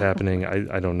This Is Happening?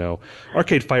 I don't know.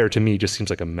 Arcade Fire to me just seems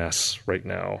like a mess right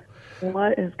now.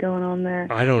 What is going on there?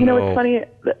 I don't know. It's funny,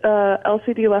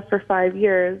 LCD left for 5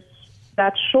 years.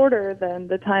 That's shorter than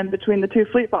the time between the two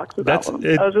Fleet Foxes albums.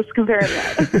 I was just comparing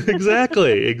that.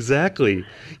 Exactly.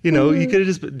 You could have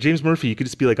just, James Murphy, you could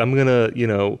just be like, I'm going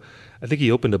to, I think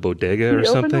he opened a bodega or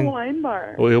something. He opened a wine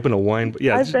bar. Oh, he opened a wine bar.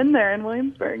 Yeah, I've been there in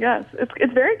Williamsburg, yes.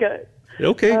 It's very good.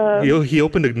 Okay. He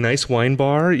opened a nice wine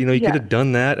bar. You could have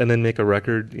done that and then make a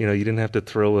record. You didn't have to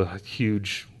throw a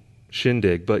huge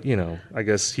shindig, but, I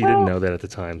guess he didn't know that at the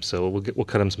time. So we'll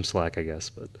cut him some slack, I guess.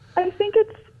 But I think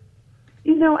it's,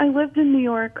 I lived in New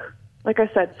York, like I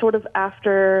said, sort of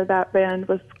after that band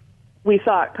was, we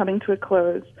thought, coming to a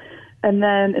close. And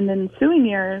then in the ensuing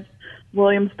years,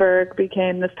 Williamsburg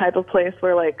became this type of place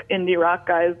where like indie rock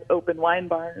guys open wine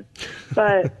bars.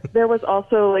 But there was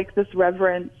also like this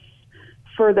reverence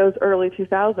for those early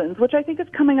 2000s, which I think is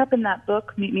coming up in that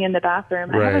book, Meet Me in the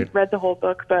Bathroom. Right. I haven't read the whole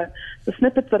book, but the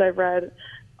snippets that I've read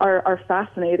are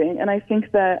fascinating. And I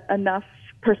think that enough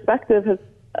perspective has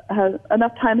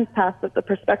enough time has passed that the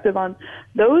perspective on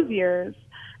those years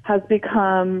has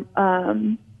become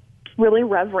really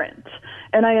reverent.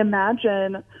 And I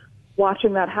imagine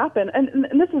watching that happen, and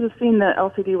this is a scene that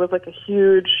LCD was like a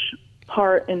huge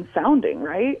part in founding,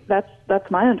 right? That's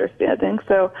my understanding.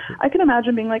 So I can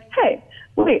imagine being like, hey,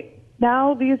 wait,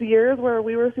 now these years where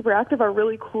we were super active are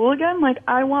really cool again. Like,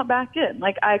 I want back in.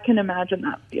 Like, I can imagine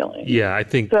that feeling. Yeah, I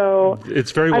think so.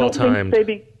 It's very well timed.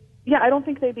 I don't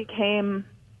think they became,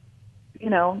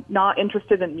 not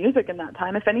interested in music in that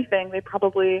time. If anything, they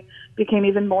probably became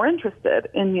even more interested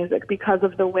in music because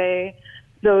of the way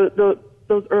those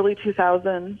early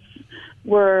 2000s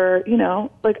were,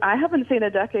 like, I haven't seen a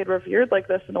decade revered like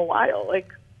this in a while.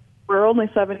 Like, we're only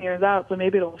 7 years out, so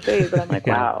maybe it'll fade, but I'm like,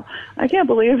 wow, I can't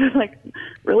believe it. Like,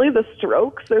 really, the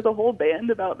Strokes, there's a whole band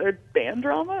about their band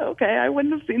drama? Okay, I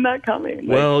wouldn't have seen that coming.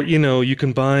 Well, you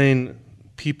combine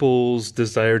people's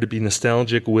desire to be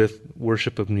nostalgic with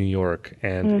worship of New York,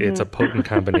 and it's a potent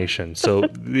combination. So,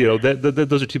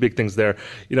 those are two big things there.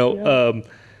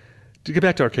 To get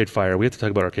back to Arcade Fire, we have to talk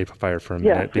about Arcade Fire for a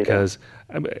minute, because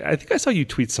I think I saw you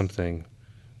tweet something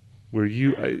where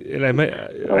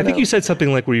I think you said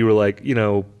something like where you were like,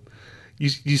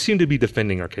 you seem to be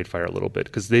defending Arcade Fire a little bit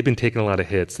because they've been taking a lot of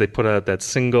hits. They put out that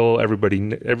single,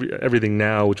 Everything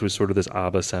Now, which was sort of this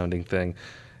ABBA sounding thing.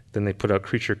 Then they put out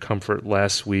Creature Comfort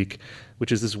last week,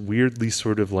 which is this weirdly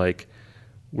sort of like,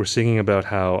 we're singing about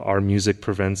how our music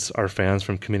prevents our fans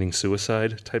from committing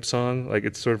suicide type song. Like,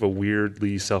 it's sort of a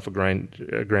weirdly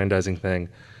self-aggrandizing thing.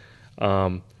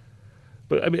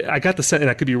 But I mean, I got the sense, and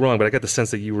I could be wrong, but I got the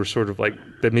sense that you were sort of like,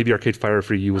 that maybe Arcade Fire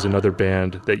for you was another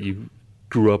band that you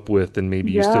grew up with and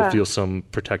maybe you still feel some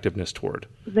protectiveness toward.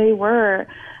 They were.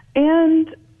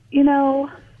 And,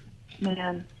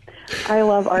 man, I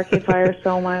love Arcade Fire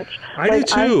so much. I do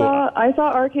too. I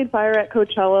saw Arcade Fire at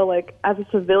Coachella like as a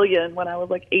civilian when I was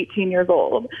like 18 years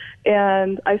old,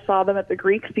 and I saw them at the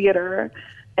Greek Theater.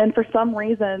 And for some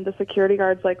reason, the security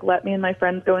guards like let me and my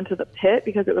friends go into the pit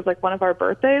because it was like one of our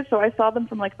birthdays. So I saw them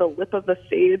from like the lip of the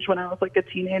stage when I was like a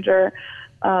teenager.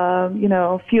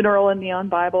 Funeral and Neon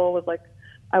Bible was like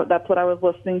that's what I was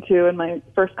listening to in my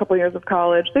first couple years of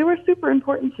college. They were super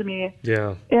important to me.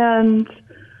 Yeah. And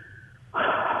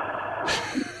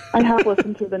I have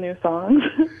listened to the new songs.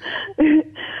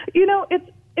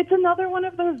 It's another one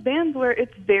of those bands where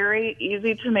it's very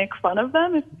easy to make fun of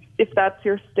them if that's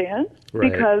your stance,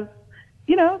 right. Because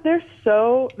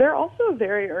they're also a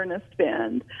very earnest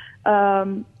band.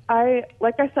 I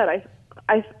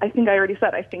think I already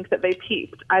said I think that they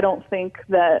peaked. I don't think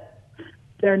that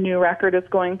their new record is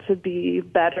going to be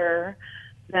better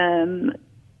than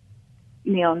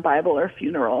Neon Bible or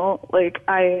Funeral. Like,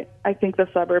 I think The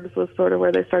Suburbs was sort of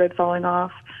where they started falling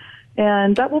off.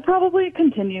 And that will probably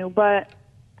continue, but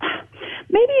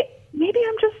maybe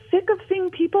I'm just sick of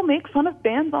seeing people make fun of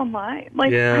bands online.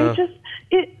 Like, yeah.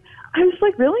 I was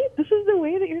like, really? This is the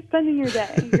way that you're spending your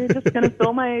day? You're just going to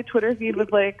fill my Twitter feed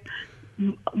with, like,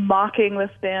 mocking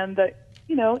this band that,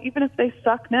 you know, even if they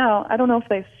suck now, I don't know if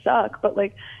they suck, but,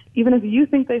 like, even if you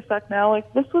think they suck now,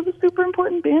 like, this was a super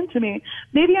important band to me.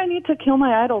 Maybe I need to kill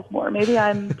my idols more. Maybe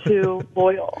I'm too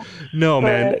loyal. No,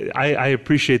 man, I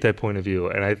appreciate that point of view,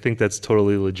 and I think that's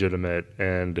totally legitimate,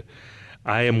 and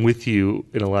I am with you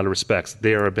in a lot of respects.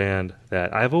 They are a band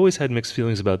that I've always had mixed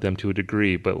feelings about them to a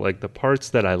degree, but like the parts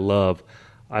that I love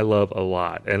a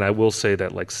lot. And I will say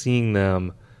that like seeing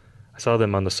them, I saw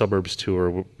them on the Suburbs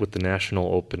tour with the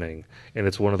national opening, and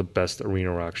it's one of the best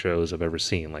arena rock shows I've ever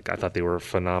seen. Like I thought they were a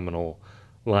phenomenal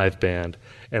live band,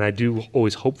 and I do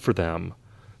always hope for them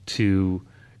to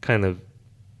kind of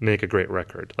make a great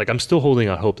record. Like I'm still holding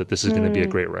out hope that this is going to be a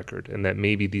great record, and that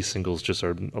maybe these singles just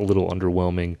are a little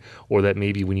underwhelming, or that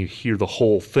maybe when you hear the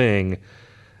whole thing,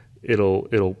 it'll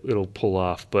pull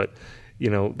off. But you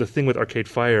know, the thing with Arcade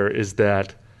Fire is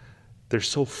that they're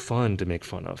so fun to make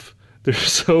fun of. They're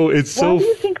so Why do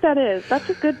you think that is? That's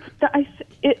a good.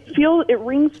 It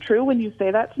rings true when you say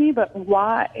that to me, but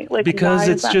why? Like because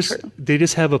why it's is that just true? They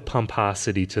just have a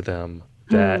pomposity to them.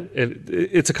 That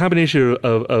it's a combination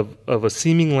of a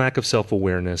seeming lack of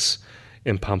self-awareness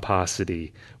and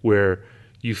pomposity, where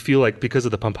you feel like because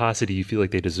of the pomposity, you feel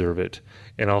like they deserve it,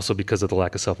 and also because of the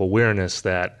lack of self-awareness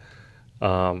that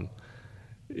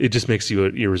it just makes you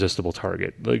an irresistible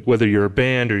target. Like whether you're a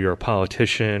band or you're a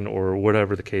politician or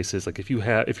whatever the case is, like if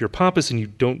you're pompous and you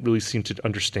don't really seem to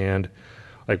understand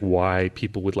like why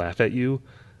people would laugh at you,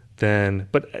 then,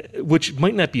 but which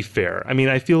might not be fair. I mean,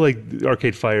 I feel like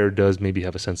Arcade Fire does maybe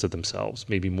have a sense of themselves,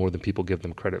 maybe more than people give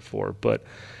them credit for. But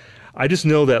I just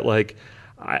know that, like,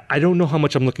 I don't know how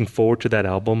much I'm looking forward to that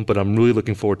album, but I'm really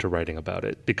looking forward to writing about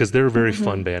it because they're a very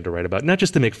fun band to write about, not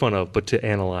just to make fun of, but to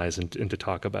analyze and to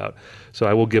talk about. So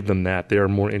I will give them that. They are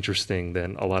more interesting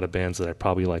than a lot of bands that I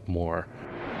probably like more.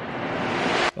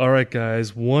 All right,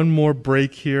 guys, one more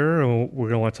break here. We're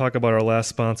going to want to talk about our last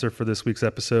sponsor for this week's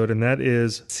episode, and that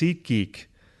is SeatGeek.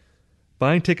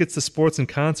 Buying tickets to sports and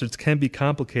concerts can be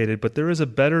complicated, but there is a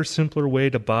better, simpler way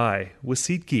to buy with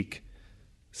SeatGeek.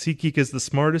 SeatGeek is the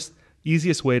smartest,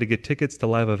 easiest way to get tickets to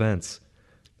live events.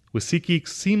 With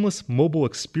SeatGeek's seamless mobile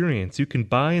experience, you can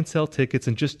buy and sell tickets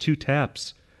in just 2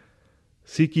 taps.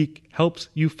 SeatGeek helps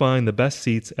you find the best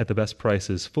seats at the best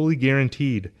prices, fully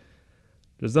guaranteed.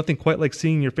 There's nothing quite like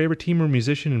seeing your favorite team or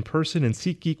musician in person, and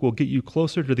SeatGeek will get you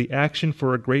closer to the action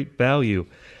for a great value.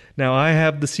 Now, I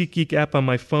have the SeatGeek app on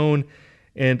my phone,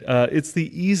 and it's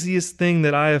the easiest thing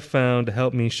that I have found to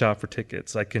help me shop for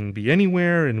tickets. I can be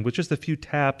anywhere, and with just a few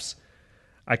taps,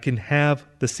 I can have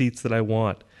the seats that I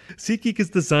want. SeatGeek is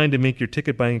designed to make your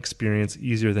ticket buying experience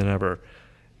easier than ever.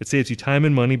 It saves you time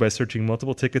and money by searching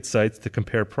multiple ticket sites to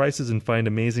compare prices and find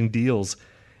amazing deals.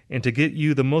 And to get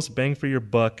you the most bang for your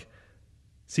buck,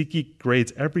 SeatGeek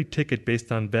grades every ticket based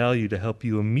on value to help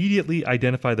you immediately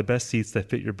identify the best seats that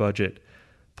fit your budget.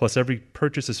 Plus, every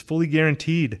purchase is fully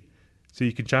guaranteed, so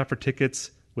you can shop for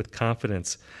tickets with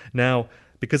confidence. Now,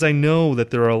 because I know that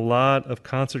there are a lot of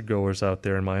concert goers out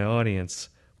there in my audience,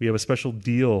 we have a special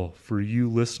deal for you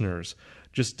listeners.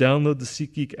 Just download the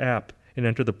SeatGeek app and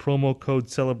enter the promo code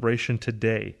CELEBRATION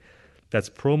today. That's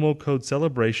promo code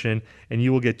CELEBRATION, and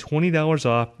you will get $20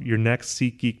 off your next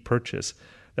SeatGeek purchase.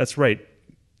 That's right.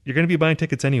 You're going to be buying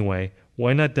tickets anyway.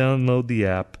 Why not download the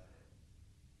app,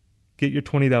 get your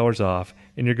 $20 off,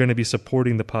 and you're going to be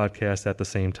supporting the podcast at the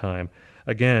same time.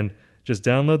 Again, just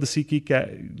download the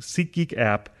SeatGeek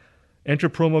app, enter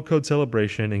promo code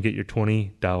CELEBRATION, and get your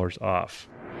 $20 off.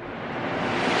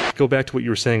 Go back to what you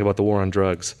were saying about the war on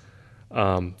drugs.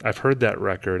 I've heard that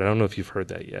record. I don't know if you've heard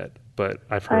that yet, but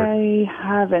I've heard. I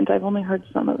haven't. I've only heard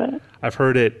some of it. I've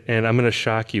heard it, and I'm going to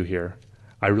shock you here.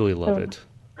 I really love it.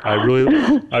 I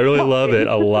really love it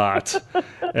a lot.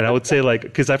 And I would say, like,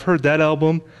 because I've heard that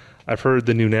album, I've heard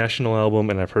the new National album,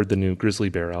 and I've heard the new Grizzly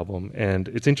Bear album. And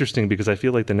it's interesting because I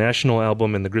feel like the National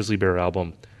album and the Grizzly Bear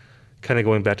album, kind of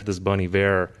going back to this Bon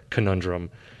Iver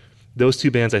conundrum, those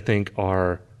two bands I think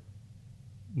are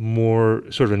more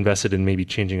sort of invested in maybe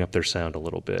changing up their sound a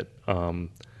little bit.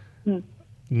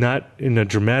 Not in a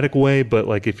dramatic way, but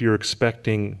like if you're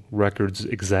expecting records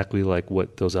exactly like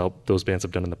what those bands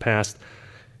have done in the past,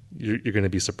 you're going to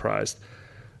be surprised.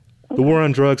 Okay. The War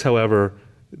on Drugs, however,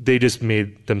 they just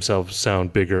made themselves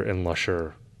sound bigger and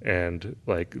lusher, and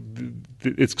like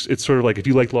it's sort of like if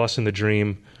you like Lost in the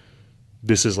Dream,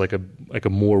 this is like a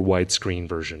more widescreen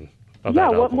version of that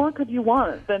album. What more could you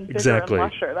want than bigger and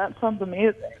lusher? That sounds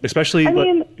amazing. Especially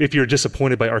if you're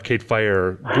disappointed by Arcade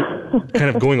Fire,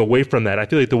 kind of going away from that. I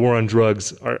feel like the War on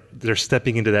Drugs, they're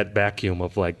stepping into that vacuum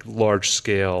of like large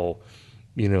scale,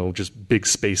 just big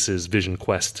spaces, Vision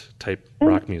Quest type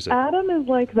rock music. Adam is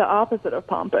like the opposite of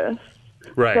pompous.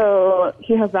 Right. So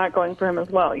he has that going for him as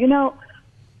well.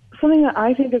 Something that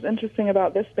I think is interesting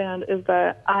about this band is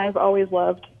that I've always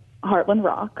loved Heartland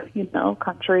rock,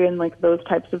 country and like those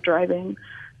types of driving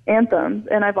anthems.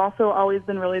 And I've also always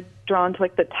been really drawn to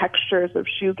like the textures of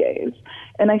shoegaze.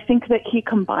 And I think that he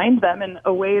combined them in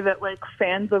a way that like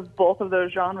fans of both of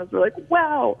those genres were like,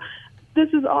 wow, this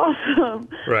is awesome.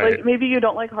 Right. Like maybe you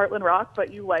don't like Heartland rock,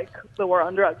 but you like the War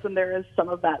on Drugs, and there is some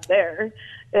of that there.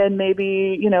 And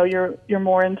maybe, you're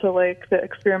more into like the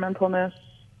experimentalness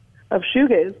of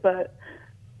shoegaze, but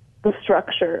the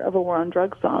structure of a War on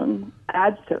Drugs song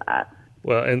adds to that.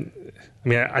 Well, and I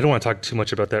mean, I don't want to talk too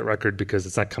much about that record because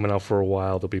it's not coming out for a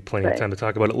while. There'll be plenty of time to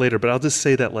talk about it later. But I'll just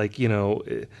say that, like,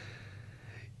 people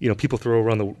throw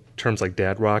around the terms like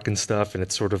dad rock and stuff, and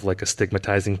it's sort of like a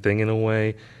stigmatizing thing in a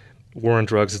way. War on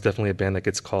Drugs is definitely a band that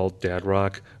gets called dad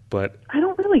rock, but I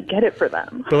don't really get it for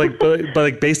them.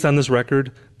 but based on this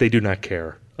record, they do not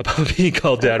care about being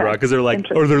called dad rock because they're like,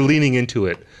 or they're leaning into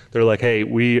it. They're like, hey,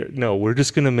 we're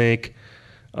just gonna make.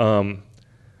 I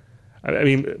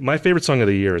mean, my favorite song of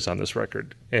the year is on this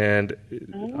record, and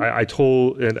I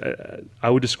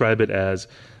would describe it as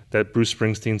that Bruce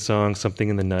Springsteen song, "Something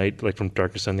in the Night," like from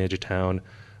Darkness on the Edge of Town,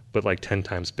 but like 10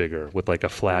 times bigger, with like a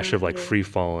flash of like "Free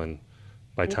Fallin'"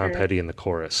 by Tom Petty in the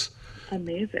chorus.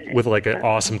 Amazing. With like an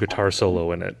awesome guitar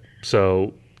solo in it.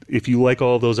 So if you like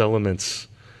all those elements,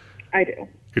 I do.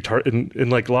 Guitar and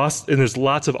there's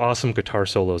lots of awesome guitar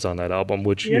solos on that album,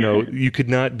 which you could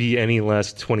not be any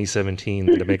less 2017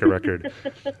 than to make a record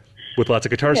with lots of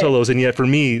guitar solos. And yet for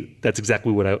me, that's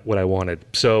exactly what I wanted.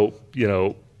 So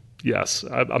yes,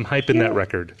 I'm hyping that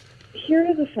record. Here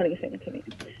is a funny thing to me.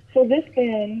 So this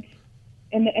band,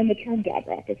 and the term dad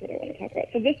rock is what I want to talk about.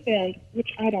 So this band,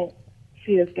 which I don't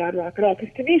see as dad rock at all,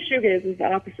 because to me shoegaze is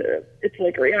the opposite. It's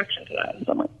like a reaction to that in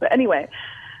some way. But anyway,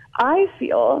 I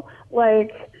feel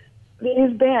like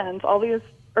these bands, all these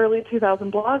early 2000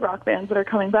 blog rock bands that are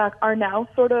coming back, are now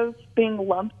sort of being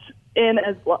lumped in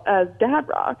as dad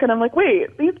rock, and I'm like,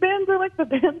 wait, these bands are like the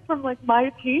bands from like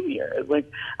my teen years. Like,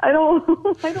 I don't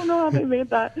know how they made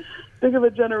that big of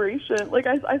a generation. Like,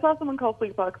 I saw someone call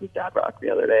Fleet Foxes dad rock the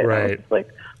other day. And I was just like,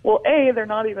 well, they're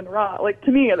not even rock. Like,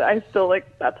 to me, I still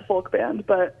like that's a folk band.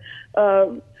 But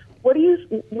what do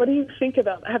you think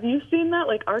about that? Have you seen that?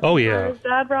 Like Arcade Fire's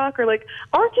dad rock, or like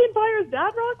Arcade Fire's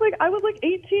dad rock? Like, I was like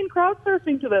 18 crowd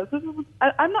surfing to this.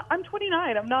 I'm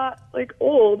 29. I'm not like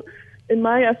old in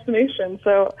my estimation.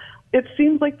 So it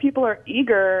seems like people are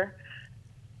eager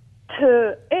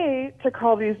to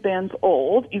call these bands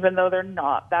old, even though they're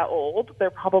not that old. They're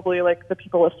probably like, the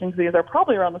people listening to these are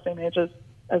probably around the same age as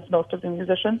most of the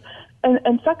musicians.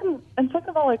 And second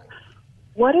of all, like,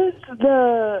 what is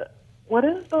the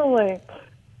like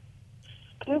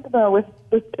stigma with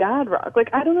dad rock?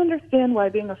 Like, I don't understand why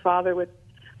being a father would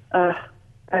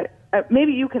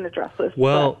maybe you can address this.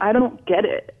 Well, but I don't get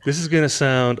it. This is going to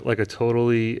sound like a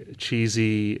totally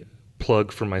cheesy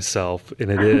plug for myself, and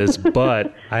it is,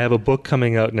 but I have a book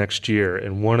coming out next year,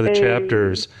 and one of the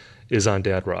chapters is on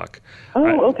dad rock.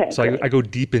 Oh, okay. So I go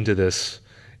deep into this,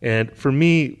 and for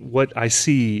me, what I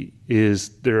see is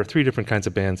there are 3 different kinds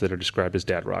of bands that are described as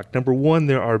dad rock. Number one,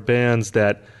 there are bands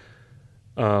that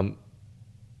are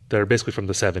basically from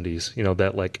the 70s,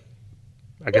 that like,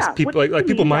 I guess people like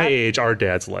people my age, our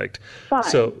dads liked. Fine.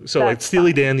 So like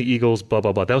Steely Dan, the Eagles, blah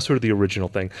blah blah. That was sort of the original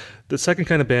thing. The second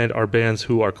kind of band are bands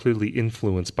who are clearly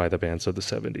influenced by the bands of the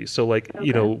 70s. So like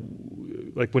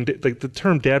like when like the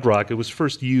term dad rock, it was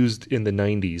first used in the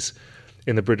 90s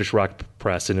in the British rock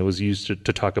press, and it was used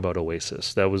to talk about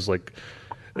Oasis. That was like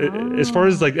as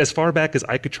far back as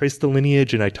I could trace the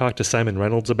lineage, and I talked to Simon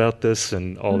Reynolds about this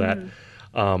and all that.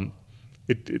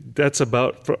 That's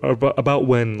about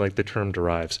when like the term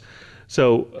derives.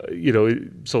 So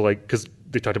because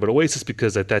they talked about Oasis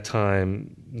because at that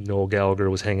time Noel Gallagher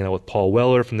was hanging out with Paul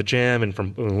Weller from the Jam and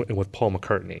with Paul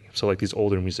McCartney. So like these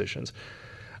older musicians.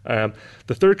 The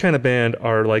third kind of band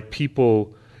are like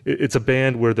people. It's a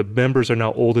band where the members are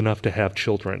now old enough to have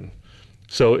children.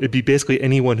 So it'd be basically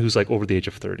anyone who's like over the age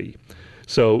of 30.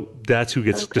 So that's who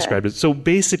gets described as. So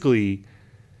basically,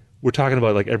 we're talking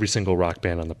about like every single rock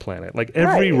band on the planet. Like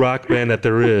every rock band that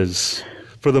there is,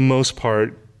 for the most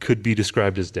part, could be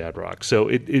described as dad rock. So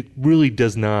it really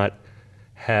does not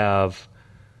have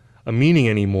a meaning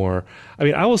anymore. I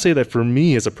mean, I will say that for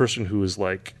me as a person who is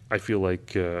like, I feel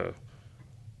like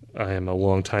I am a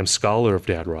longtime scholar of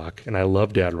dad rock, and I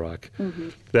love dad rock. Mm-hmm.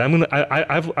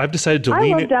 That I've decided to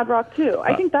lean. I love dad rock too.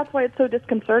 I think that's why it's so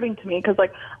disconcerting to me, because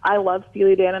like I love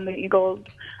Steely Dan and the Eagles.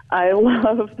 I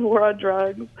love the War on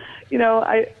Drugs. You know,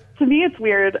 to me it's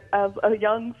weird as a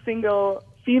young single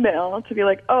female to be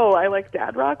like, oh, I like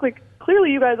dad rock. Like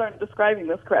clearly you guys aren't describing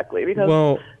this correctly,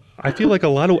 because I feel like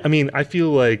I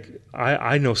feel like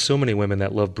I know so many women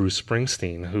that love Bruce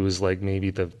Springsteen, who is like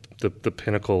maybe the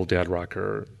pinnacle dad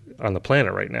rocker on the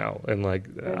planet right now. And like,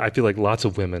 I feel like lots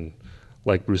of women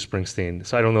like Bruce Springsteen.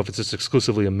 So I don't know if it's just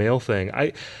exclusively a male thing.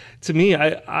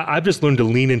 I've just learned to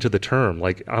lean into the term.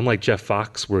 Like, I'm like Jeff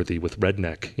Foxworthy with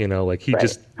redneck, you know, like he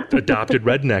just adopted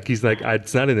redneck. He's like,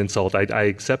 it's not an insult. I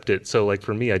accept it. So like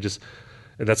for me, and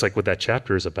that's like what that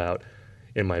chapter is about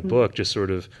in my book, just sort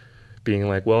of being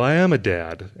like, well, I am a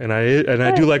dad, and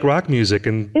I do like rock music,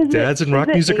 and dads and rock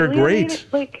music are great.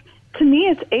 Like, to me,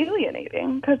 it's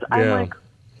alienating, because I'm like,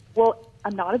 well,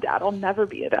 I'm not a dad. I'll never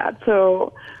be a dad.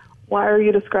 So why are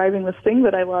you describing this thing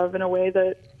that I love in a way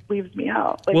that leaves me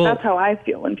out? Like, that's how I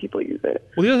feel when people use it.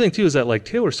 Well, the other thing, too, is that, like,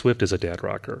 Taylor Swift is a dad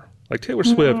rocker. Like, Taylor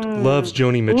Swift loves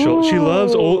Joni Mitchell. Ooh. She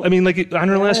loves like, on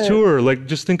her last tour, like,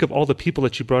 just think of all the people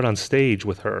that she brought on stage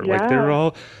with her. Yeah. Like, they're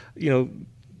all, you know...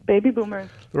 baby boomers.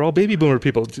 They're all baby boomer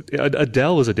people.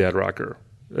 Adele is a dad rocker.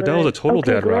 Adele's a total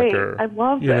dad rocker. I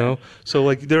love you know? So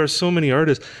like there are so many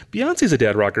artists. Beyonce's a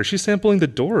dad rocker. She's sampling the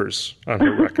Doors on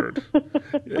her record.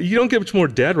 You don't get much more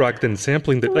dad rock than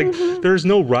sampling like there's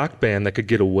no rock band that could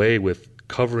get away with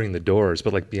covering the Doors,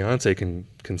 but like Beyonce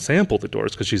can sample the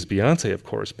Doors because she's Beyonce, of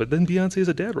course. But then Beyonce is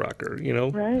a dad rocker, you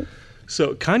know? Right.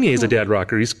 So Kanye is a dad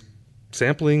rocker. He's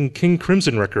sampling King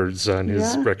Crimson records on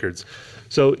his records.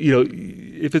 So, you know,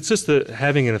 if it's just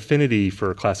having an affinity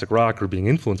for classic rock or being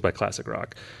influenced by classic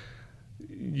rock,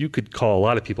 you could call a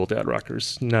lot of people dad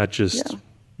rockers, not just,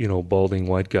 you know, balding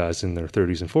white guys in their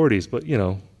 30s and 40s, but, you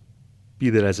know, be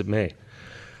that as it may.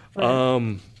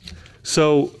 Right.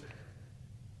 So,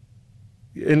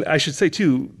 and I should say,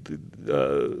 too,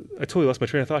 I totally lost my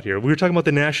train of thought here. We were talking about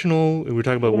the National, and we were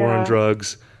talking about War on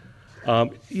Drugs.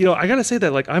 You know, I gotta say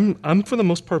that, like, I'm for the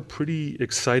most part pretty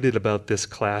excited about this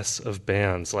class of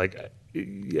bands. Like,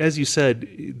 as you said,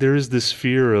 there is this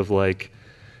fear of like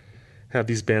have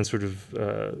these bands sort of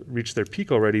reach their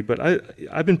peak already. But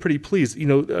I've been pretty pleased. You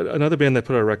know, another band that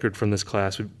put out a record from this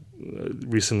class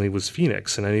recently was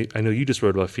Phoenix, and I know you just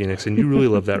wrote about Phoenix, and you really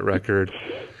love that record.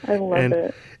 I love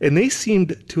it. And they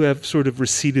seemed to have sort of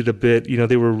receded a bit. You know,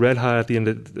 they were red hot at the end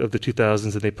of the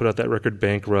 2000s, and they put out that record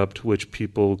Bankrupt, which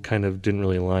people kind of didn't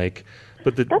really like.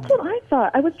 But that's what I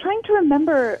thought. I was trying to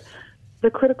remember the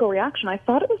critical reaction. I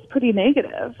thought it was pretty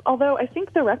negative, although I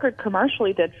think the record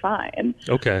commercially did fine.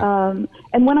 Okay.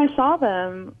 And when I saw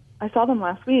them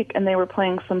last week, and they were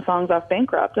playing some songs off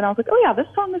Bankrupt, and I was like, oh yeah, this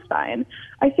song is fine.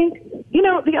 I think, you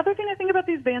know, the other thing I think about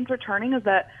these bands returning is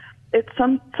that it's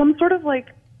some sort of like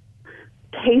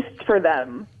taste for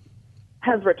them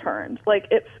has returned. Like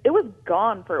it was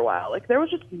gone for a while. Like there was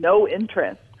just no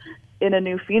interest in a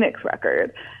new Phoenix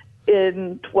record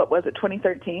in, what was it,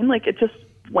 2013? Like it just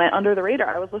went under the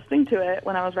radar. I was listening to it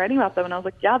when I was writing about them, and I was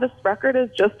like, yeah, this record is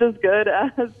just as good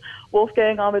as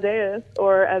Wolfgang Amadeus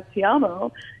or as Ti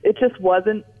Amo. It just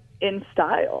wasn't in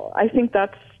style. I think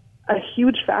that's a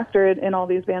huge factor in all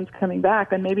these bands coming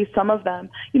back, and maybe some of them,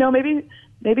 you know,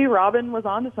 maybe Robin was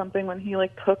onto something when he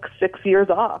like took 6 years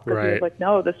off. Because he was like,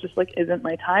 no, this just like isn't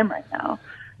my time right now.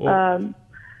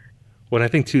 Well, I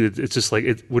think too, it's just like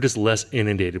we're just less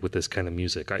inundated with this kind of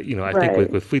music. I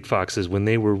think with Fleet Foxes, when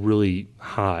they were really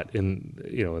hot in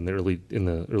the early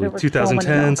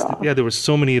 2010s, there were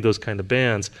so many of those kind of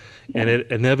bands, and it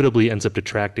inevitably ends up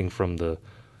detracting from the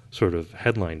sort of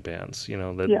headline bands, you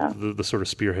know, the sort of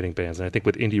spearheading bands. And I think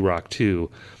with indie rock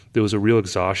too, there was a real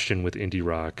exhaustion with indie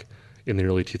rock in the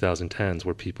early 2010s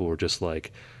where people were just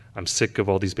like, I'm sick of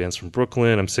all these bands from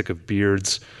Brooklyn. I'm sick of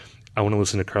Beards. I want to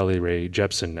listen to Carly Rae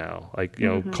Jepsen now. Like, you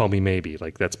know, Call Me Maybe.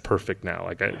 Like, that's perfect now.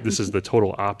 Like, this is the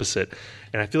total opposite.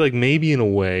 And I feel like maybe in a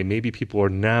way, maybe people are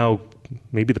now,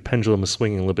 maybe the pendulum is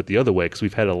swinging a little bit the other way, because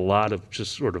we've had a lot of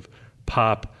just sort of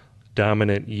pop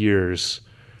dominant years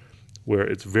where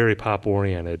it's very pop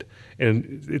oriented,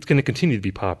 and it's going to continue to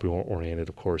be pop oriented,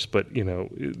 of course. But you know,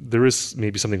 there is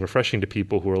maybe something refreshing to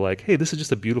people who are like, "Hey, this is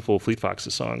just a beautiful Fleet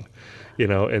Foxes song," you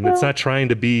know, and it's not trying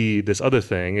to be this other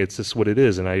thing. It's just what it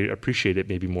is, and I appreciate it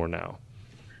maybe more now.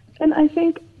 And I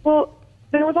think, well,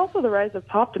 there was also the rise of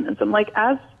poptimism. Like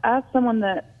as someone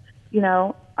that, you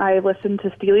know, I listened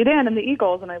to Steely Dan and the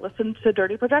Eagles, and I listened to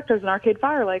Dirty Projectors and Arcade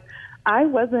Fire. Like I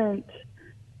wasn't.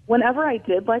 Whenever I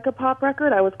did like a pop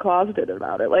record, I was closeted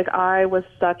about it. Like I was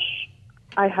such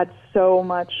I had so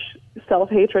much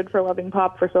self-hatred for loving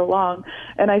pop for so long.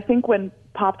 And I think when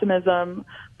poptimism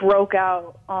broke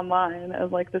out online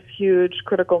as like this huge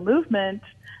critical movement,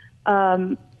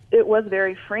 it was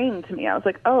very freeing to me. I was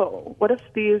like, oh, what if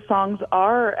these songs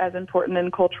are as important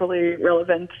and culturally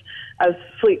relevant as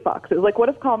Fleet Foxes? Like, what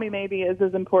if Call Me Maybe is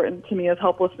as important to me as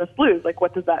Helplessness Blues? Like,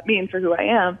 what does that mean for who I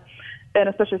am? And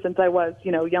especially since I was,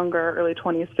 younger, early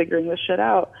 20s, figuring this shit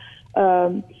out.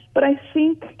 But I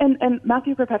think, and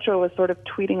Matthew Perpetua was sort of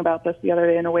tweeting about this the other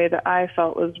day in a way that I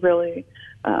felt was really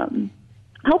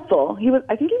helpful.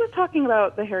 I think he was talking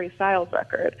about the Harry Styles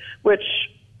record, which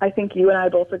I think you and I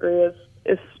both agree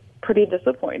is pretty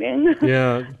disappointing.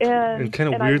 Yeah, and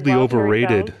kind of weirdly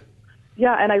overrated.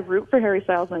 Yeah, and I root for Harry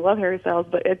Styles, and I love Harry Styles,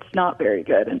 but it's not very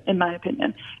good, in my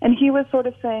opinion. And he was sort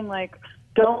of saying, like,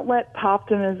 don't let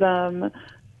poptimism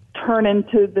turn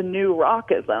into the new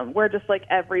rockism, where just, like,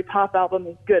 every pop album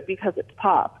is good because it's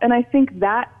pop. And I think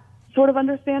that sort of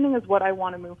understanding is what I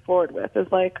want to move forward with, is,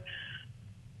 like,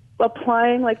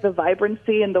 applying, like, the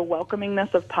vibrancy and the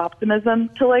welcomingness of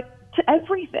poptimism to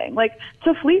everything, like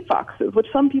to Fleet Foxes, which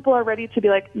some people are ready to be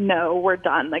like, no, we're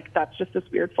done. Like, that's just this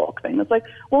weird folk thing. It's like,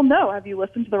 well, no, have you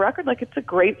listened to the record? Like, it's a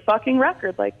great fucking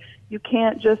record. Like, you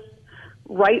can't just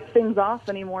write things off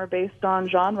anymore based on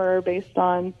genre or based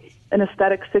on an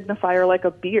aesthetic signifier like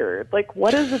a beard. Like,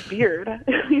 what is a beard?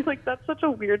 Like, that's such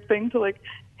a weird thing to, like,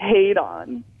 hate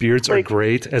on. Beards are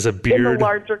great. As a beard, in the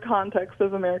larger context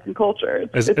of American culture,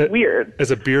 it's weird. As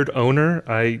a beard owner,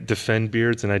 I defend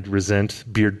beards and I resent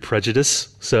beard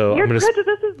prejudice. So prejudice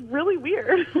is really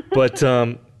weird. But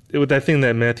with that thing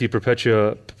that Matthew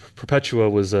Perpetua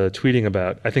was tweeting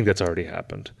about, I think that's already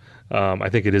happened. I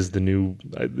think it is the new.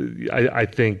 I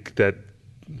think that,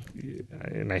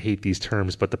 and I hate these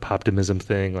terms, but the poptimism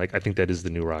thing, like, I think that is the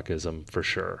new rockism for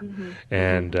sure. Mm-hmm.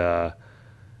 And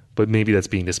but maybe that's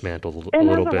being dismantled a little bit. And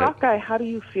as a rock guy, how do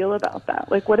you feel about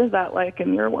that? Like, what is that like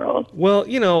in your world? Well,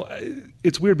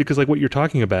 it's weird because, like, what you're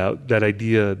talking about, that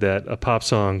idea that a pop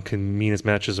song can mean as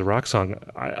much as a rock song,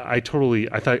 I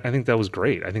think that was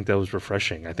great. I think that was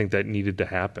refreshing. I think that needed to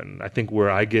happen. I think where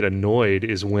I get annoyed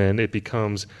is when it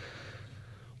becomes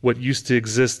what used to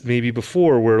exist maybe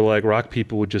before, where, like, rock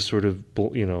people would just sort of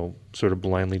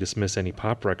blindly dismiss any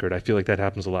pop record. I feel like that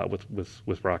happens a lot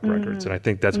with rock records. And I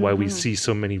think that's why we see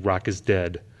so many rock is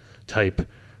dead type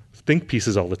think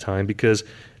pieces all the time, because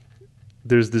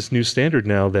there's this new standard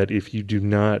now that if you do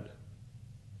not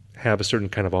have a certain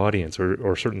kind of audience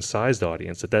or a certain sized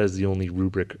audience, that is the only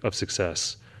rubric of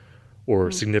success or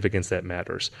significance that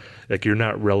matters. Like, you're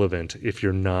not relevant if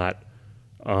you're not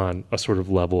on a sort of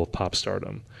level of pop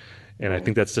stardom. And I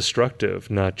think that's destructive,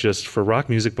 not just for rock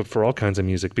music, but for all kinds of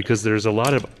music, because there's a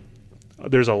lot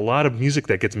of music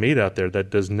that gets made out there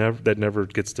that never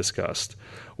gets discussed,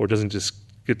 or doesn't just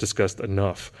get discussed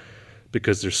enough,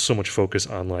 because there's so much focus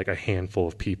on, like, a handful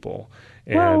of people.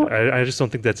 And I just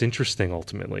don't think that's interesting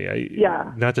ultimately. I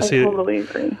totally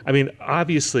agree. I mean,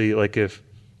 obviously, like, if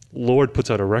Lorde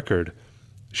puts out a record,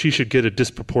 she should get a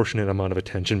disproportionate amount of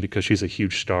attention because she's a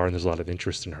huge star and there's a lot of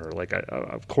interest in her. Like,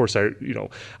 of course, I'm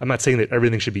not saying that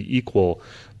everything should be equal,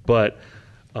 but,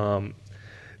 I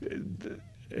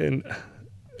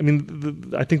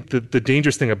think the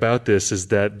dangerous thing about this is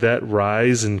that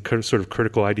rise in sort of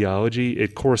critical ideology,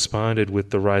 it corresponded with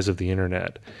the rise of the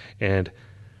internet. And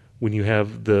when you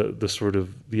have the sort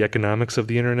of the economics of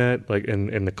the internet, like,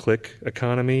 and the click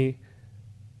economy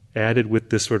added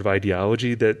with this sort of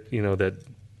ideology that, that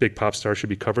big pop stars should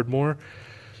be covered more,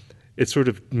 it sort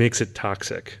of makes it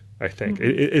toxic, I think.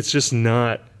 It's just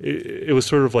not, it was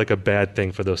sort of like a bad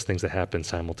thing for those things to happen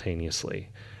simultaneously.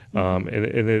 And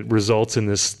it results in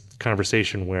this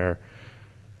conversation where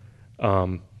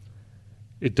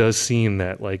it does seem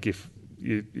that, like, if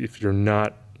you're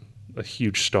not a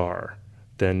huge star,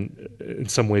 then in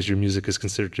some ways your music is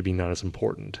considered to be not as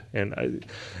important. And I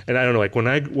don't know, like, when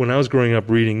I was growing up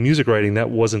reading music writing, that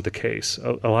wasn't the case.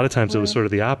 A lot of times it was sort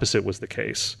of the opposite was the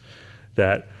case,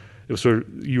 that it was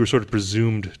you were sort of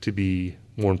presumed to be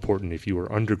more important if you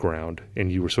were underground,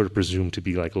 and you were sort of presumed to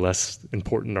be, like, less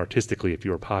important artistically if you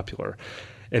were popular.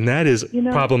 And that is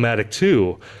problematic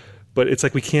too, but it's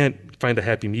like we can't find a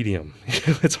happy medium.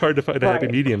 It's hard to find a happy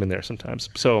medium in there sometimes.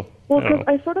 So,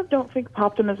 I sort of don't think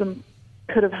poptimism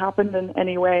could have happened in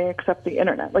any way except the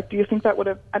internet. Like, do you think that would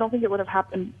have, I don't think it would have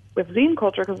happened with zine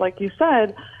culture, because, like you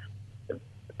said,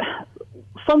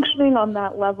 functioning on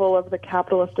that level of the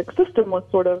capitalistic system was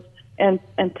sort of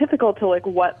antithetical to like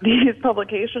what these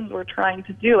publications were trying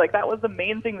to do. Like that was the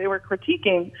main thing they were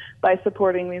critiquing by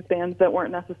supporting these bands that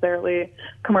weren't necessarily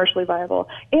commercially viable.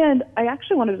 And I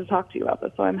actually wanted to talk to you about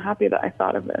this, so I'm happy that I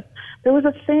thought of this. There was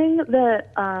a thing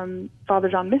that Father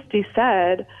John Misty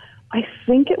said, I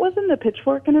think it was in the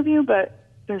Pitchfork interview, but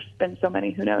there's been so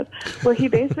many, who knows, where he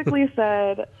basically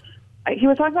said, he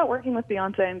was talking about working with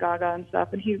Beyonce and Gaga and stuff,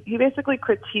 and he basically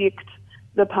critiqued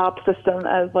the pop system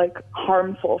as like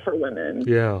harmful for women.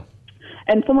 Yeah.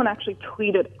 And someone actually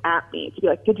tweeted at me to be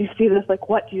like, did you see this? Like,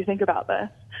 what do you think about this?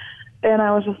 And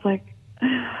I was just like,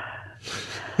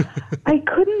 I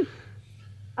couldn't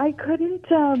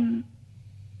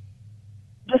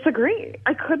disagree.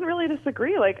 I couldn't really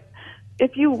disagree. Like,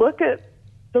 if you look at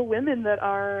the women that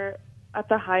are at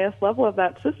the highest level of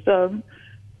that system,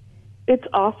 it's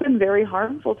often very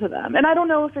harmful to them. And I don't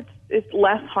know if it's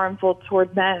less harmful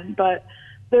toward men, but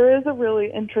there is a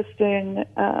really interesting,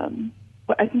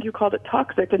 I think you called it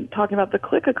toxic, and talking about the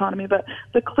clique economy, but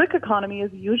the clique economy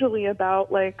is usually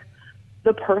about like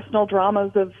the personal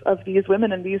dramas of these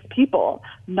women and these people,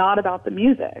 not about the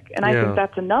music. And I think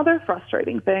that's another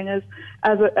frustrating thing is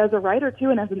as a writer too,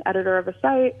 and as an editor of a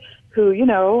site who, you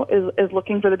know, is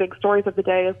looking for the big stories of the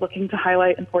day, is looking to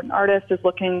highlight important artists, is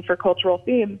looking for cultural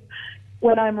themes.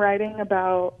 When I'm writing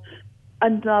about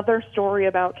another story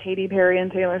about Katy Perry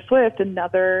and Taylor Swift,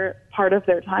 another part of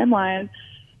their timeline,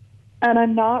 and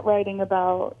I'm not writing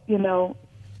about, you know,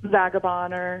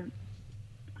 Vagabond or,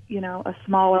 you know, a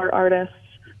smaller artist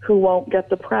who won't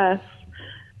get the press,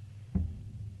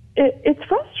 it's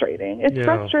frustrating. It's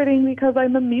frustrating because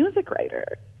I'm a music writer.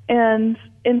 And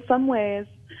in some ways,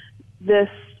 this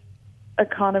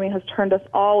economy has turned us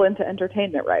all into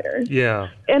entertainment writers. Yeah.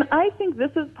 And I think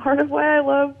this is part of why I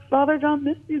love Father John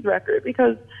Misty's record,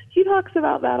 because he talks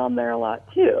about that on there a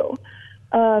lot too.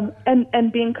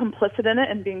 And being complicit in it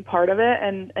and being part of it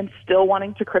and still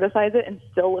wanting to criticize it and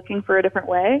still looking for a different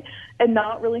way and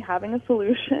not really having a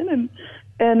solution.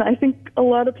 And I think a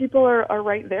lot of people are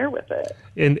right there with it.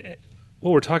 And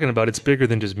what we're talking about, it's bigger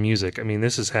than just music. I mean,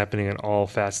 this is happening in all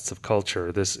facets of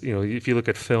culture. This, you know, if you look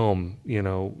at film, you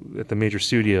know, at the major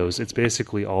studios, it's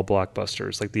basically all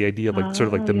blockbusters. Like the idea of like sort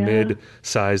of like the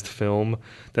mid-sized film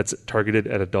that's targeted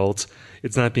at adults,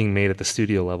 it's not being made at the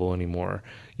studio level anymore.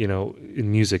 You know,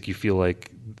 in music, you feel like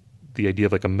the idea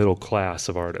of like a middle class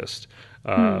of artist,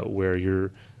 where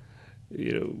you're,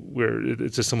 you know, where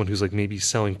it's just someone who's like maybe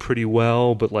selling pretty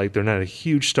well, but like they're not a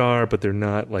huge star, but they're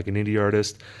not like an indie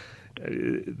artist.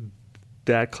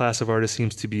 That class of artist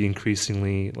seems to be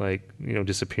increasingly like, you know,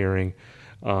 disappearing.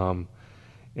 And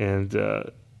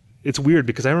it's weird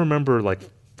because I remember like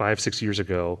 5-6 years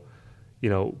ago, you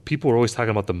know, people were always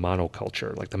talking about the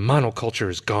monoculture. Like the monoculture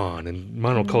is gone, and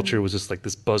monoculture was just like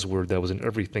this buzzword that was in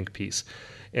every think piece.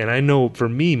 And I know for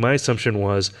me, my assumption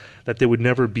was that there would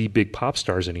never be big pop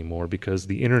stars anymore because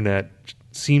the internet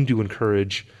seemed to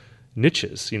encourage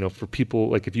niches, you know, for people.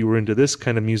 Like if you were into this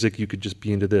kind of music, you could just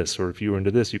be into this, or if you were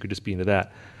into this, you could just be into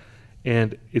that.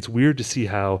 And it's weird to see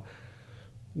how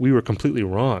we were completely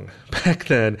wrong back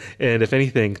then. And if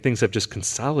anything, things have just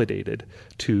consolidated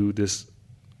to this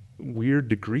weird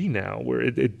degree now where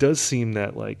it does seem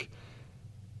that like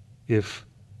if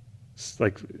 6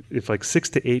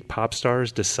 to 8 pop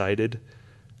stars decided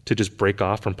to just break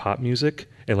off from pop music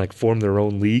and like form their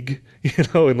own league, you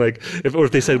know, and like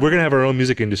if they said we're gonna have our own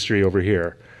music industry over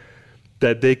here,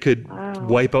 that they could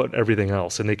wipe out everything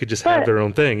else and they could just have their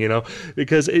own thing, you know,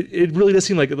 because it really does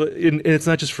seem like, and it's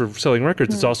not just for selling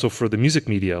records, it's also for the music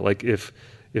media. Like if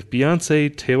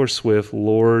Beyonce, Taylor Swift,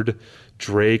 Lorde,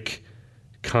 Drake,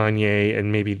 Kanye,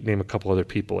 and maybe name a couple other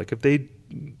people, like if they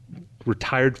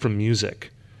retired from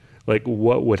music, like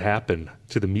what would happen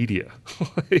to the media?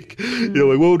 Like, you know,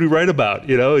 like what would we write about?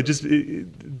 You know,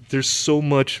 there's so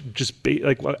much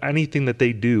like anything that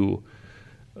they do,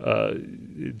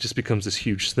 it just becomes this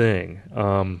huge thing.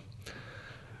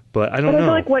 But I don't know. I feel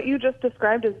like what you just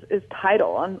described is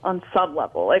Tidal on some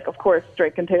level. Like, of course,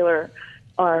 Drake and Taylor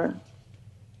are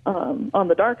on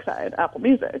the dark side, Apple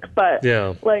Music. But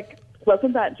like,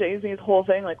 wasn't that Jay-Z's whole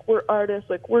thing? Like, we're artists.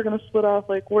 Like, we're gonna split off.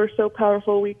 Like, we're so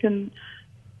powerful, we can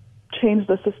change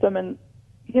the system. And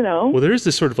you know, well, there is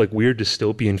this sort of like weird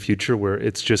dystopian future where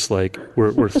it's just like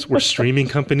where streaming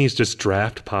companies just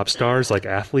draft pop stars like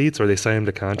athletes, or they sign them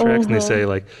to contracts and they say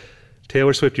like,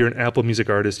 Taylor Swift, you're an Apple Music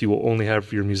artist, you will only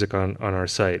have your music on our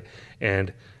site,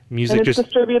 and music and it's just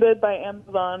distributed by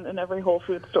Amazon in every Whole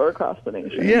Foods store across the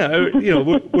nation. Yeah, you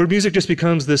know, where music just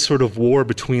becomes this sort of war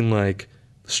between like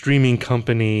streaming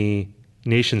company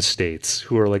nation states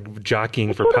who are like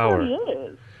jockeying for power. It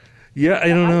is. Yeah, I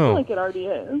don't know. I feel like it already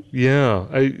is. Yeah,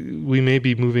 we may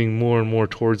be moving more and more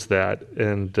towards that,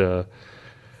 and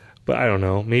but I don't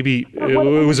know. Maybe it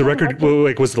was a record.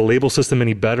 Like, was the label system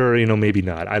any better? Maybe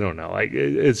not. I don't know.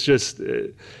 It's just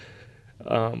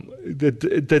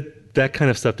that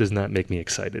kind of stuff does not make me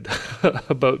excited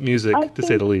about music, to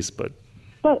say the least. But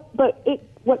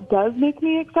what does make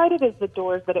me excited is the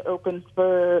doors that it opens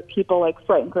for people like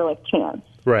Frank or like Chance,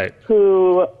 right?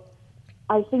 Who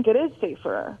I think it is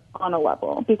safer on a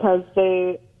level because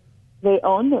they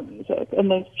own their music and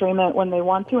they stream it when they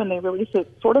want to and they release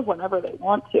it sort of whenever they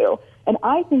want to. And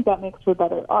I think that makes for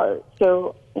better art.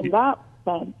 So in that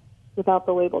sense, without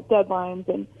the label deadlines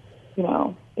and,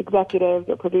 executives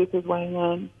or producers weighing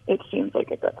in, it seems like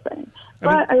a good thing.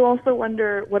 But I also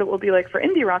wonder what it will be like for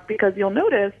indie rock, because you'll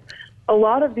notice a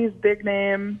lot of these big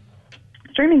name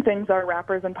streaming things are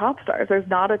rappers and pop stars. There's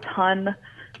not a ton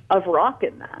of rock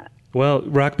in that. Well,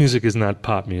 rock music is not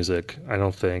pop music, I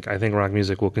don't think. I think rock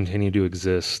music will continue to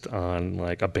exist on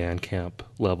like a Bandcamp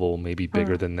level, maybe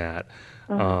bigger than that,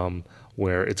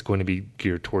 where it's going to be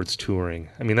geared towards touring.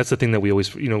 I mean, that's the thing that we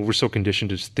always, we're so conditioned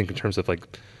to just think in terms of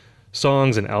like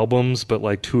songs and albums, but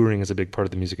like touring is a big part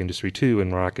of the music industry too,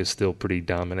 and rock is still pretty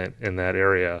dominant in that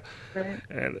area. Right.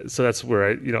 And so that's where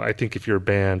I think if you're a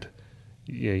band,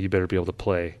 you better be able to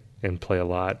play a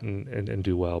lot and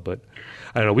do well. But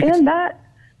I don't know.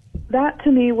 That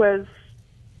to me was,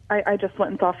 I just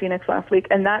went and saw Phoenix last week,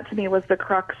 and that to me was the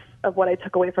crux of what I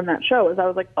took away from that show, is I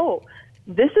was like, oh,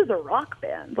 this is a rock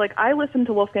band. Like, I listened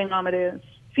to Wolfgang Amadeus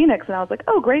Phoenix, and I was like,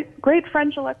 oh, great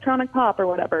French electronic pop or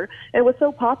whatever. It was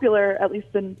so popular, at least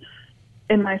in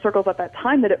my circles at that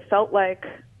time, that it felt like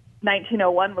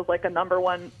 1901 was like a number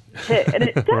one hit, and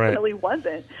it definitely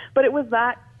wasn't. But it was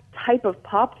that type of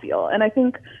pop feel, and I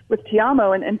think with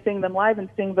Tiamo and seeing them live and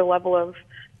seeing the level of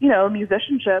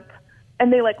musicianship,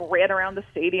 and they like ran around the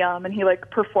stadium and he like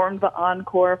performed the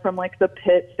encore from like the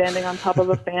pit standing on top of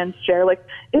a fan's chair. Like,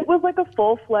 it was like a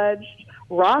full-fledged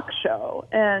rock show.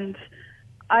 And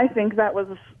I think that was,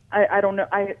 I don't know,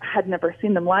 I had never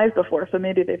seen them live before, so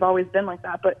maybe they've always been like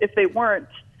that. But if they weren't,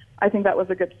 I think that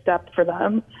was a good step for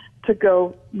them to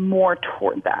go more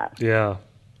toward that. Yeah.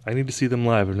 I need to see them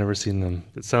live. I've never seen them.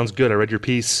 It sounds good. I read your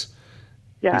piece.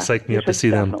 Yeah, you psyched me up to see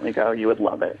them. Definitely go. You would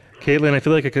love it. Caitlin, I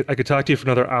feel like I could talk to you for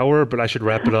another hour, but I should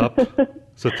wrap it up.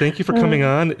 So thank you for coming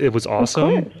on. It was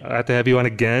awesome. I have to have you on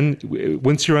again.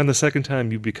 Once you're on the second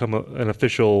time, you become an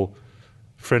official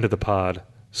friend of the pod.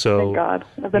 So thank God.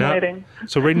 I've been waiting.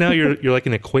 So right now you're like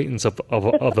an acquaintance of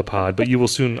the pod, but you will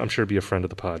soon, I'm sure, be a friend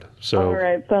of the pod. So all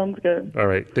right, sounds good. All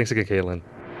right, thanks again, Caitlin.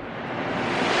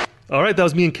 All right, that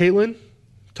was me and Caitlin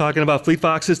talking about Fleet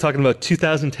Foxes, talking about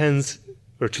 2010s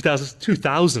or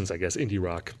 2000s, I guess, indie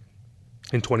rock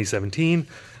in 2017.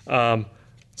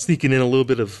 Sneaking in a little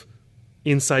bit of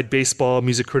inside baseball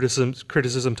music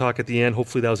criticism talk at the end.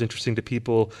 Hopefully that was interesting to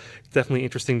people. Definitely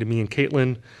interesting to me and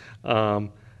Caitlin.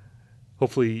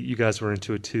 Hopefully you guys were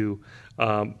into it too.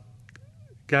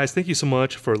 Guys, thank you so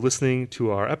much for listening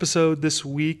to our episode this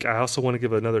week. I also want to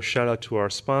give another shout out to our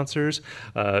sponsors.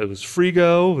 It was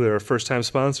Frigo. They're a first-time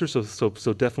sponsor, so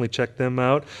definitely check them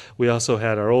out. We also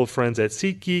had our old friends at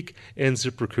SeatGeek and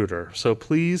ZipRecruiter. So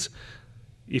please,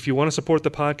 if you want to support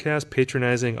the podcast,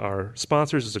 patronizing our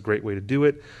sponsors is a great way to do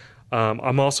it.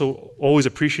 I'm also always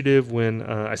appreciative when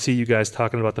I see you guys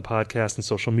talking about the podcast on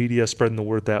social media, spreading the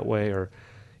word that way, or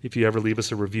if you ever leave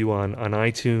us a review on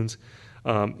iTunes.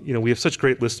 We have such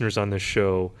great listeners on this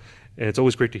show, and it's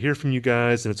always great to hear from you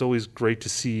guys, and it's always great to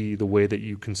see the way that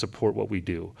you can support what we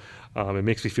do. It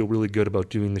makes me feel really good about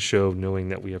doing the show, knowing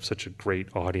that we have such a great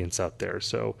audience out there.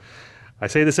 So I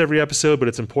say this every episode, but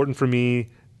it's important for me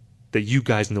that you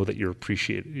guys know that you're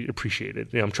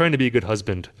appreciated. I'm trying to be a good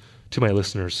husband to my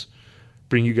listeners,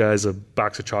 bring you guys a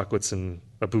box of chocolates and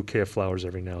a bouquet of flowers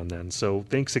every now and then. So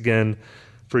thanks again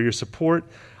for your support.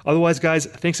 Otherwise, guys,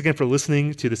 thanks again for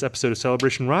listening to this episode of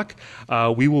Celebration Rock.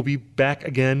 We will be back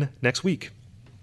again next week.